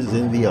 years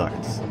in the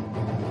arts.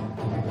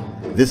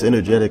 This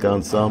energetic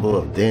ensemble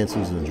of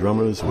dancers and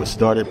drummers was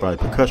started by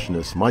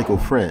percussionist Michael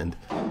Friend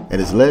and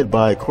is led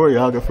by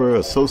choreographer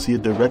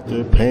Associate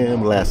Director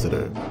Pam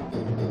Lassiter.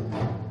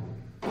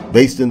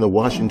 Based in the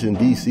Washington,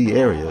 D.C.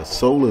 area,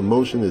 Soul in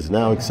Motion is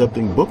now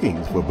accepting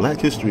bookings for Black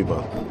History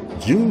Month,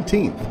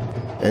 Juneteenth,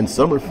 and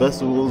summer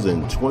festivals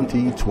in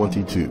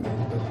 2022.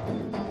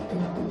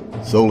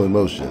 Soul in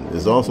Motion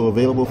is also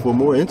available for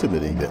more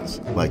intimate events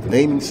like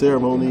naming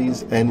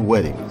ceremonies and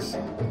weddings.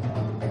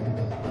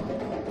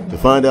 To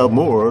find out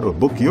more or to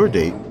book your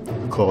date,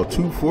 call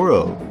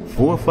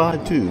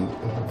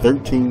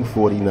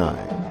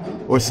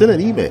 240-452-1349 or send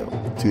an email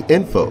to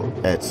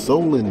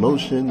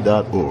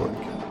info@soulinmotion.org.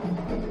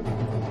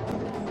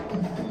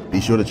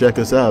 Be sure to check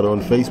us out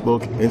on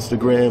Facebook,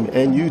 Instagram,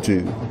 and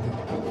YouTube.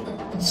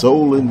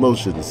 Soul in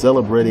Motion,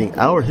 celebrating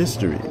our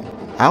history,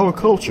 our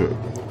culture,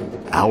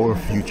 our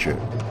future.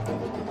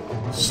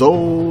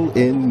 Soul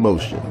in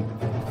Motion.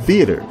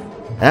 Theater,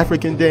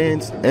 African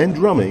dance, and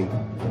drumming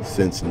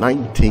since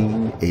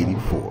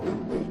 1984.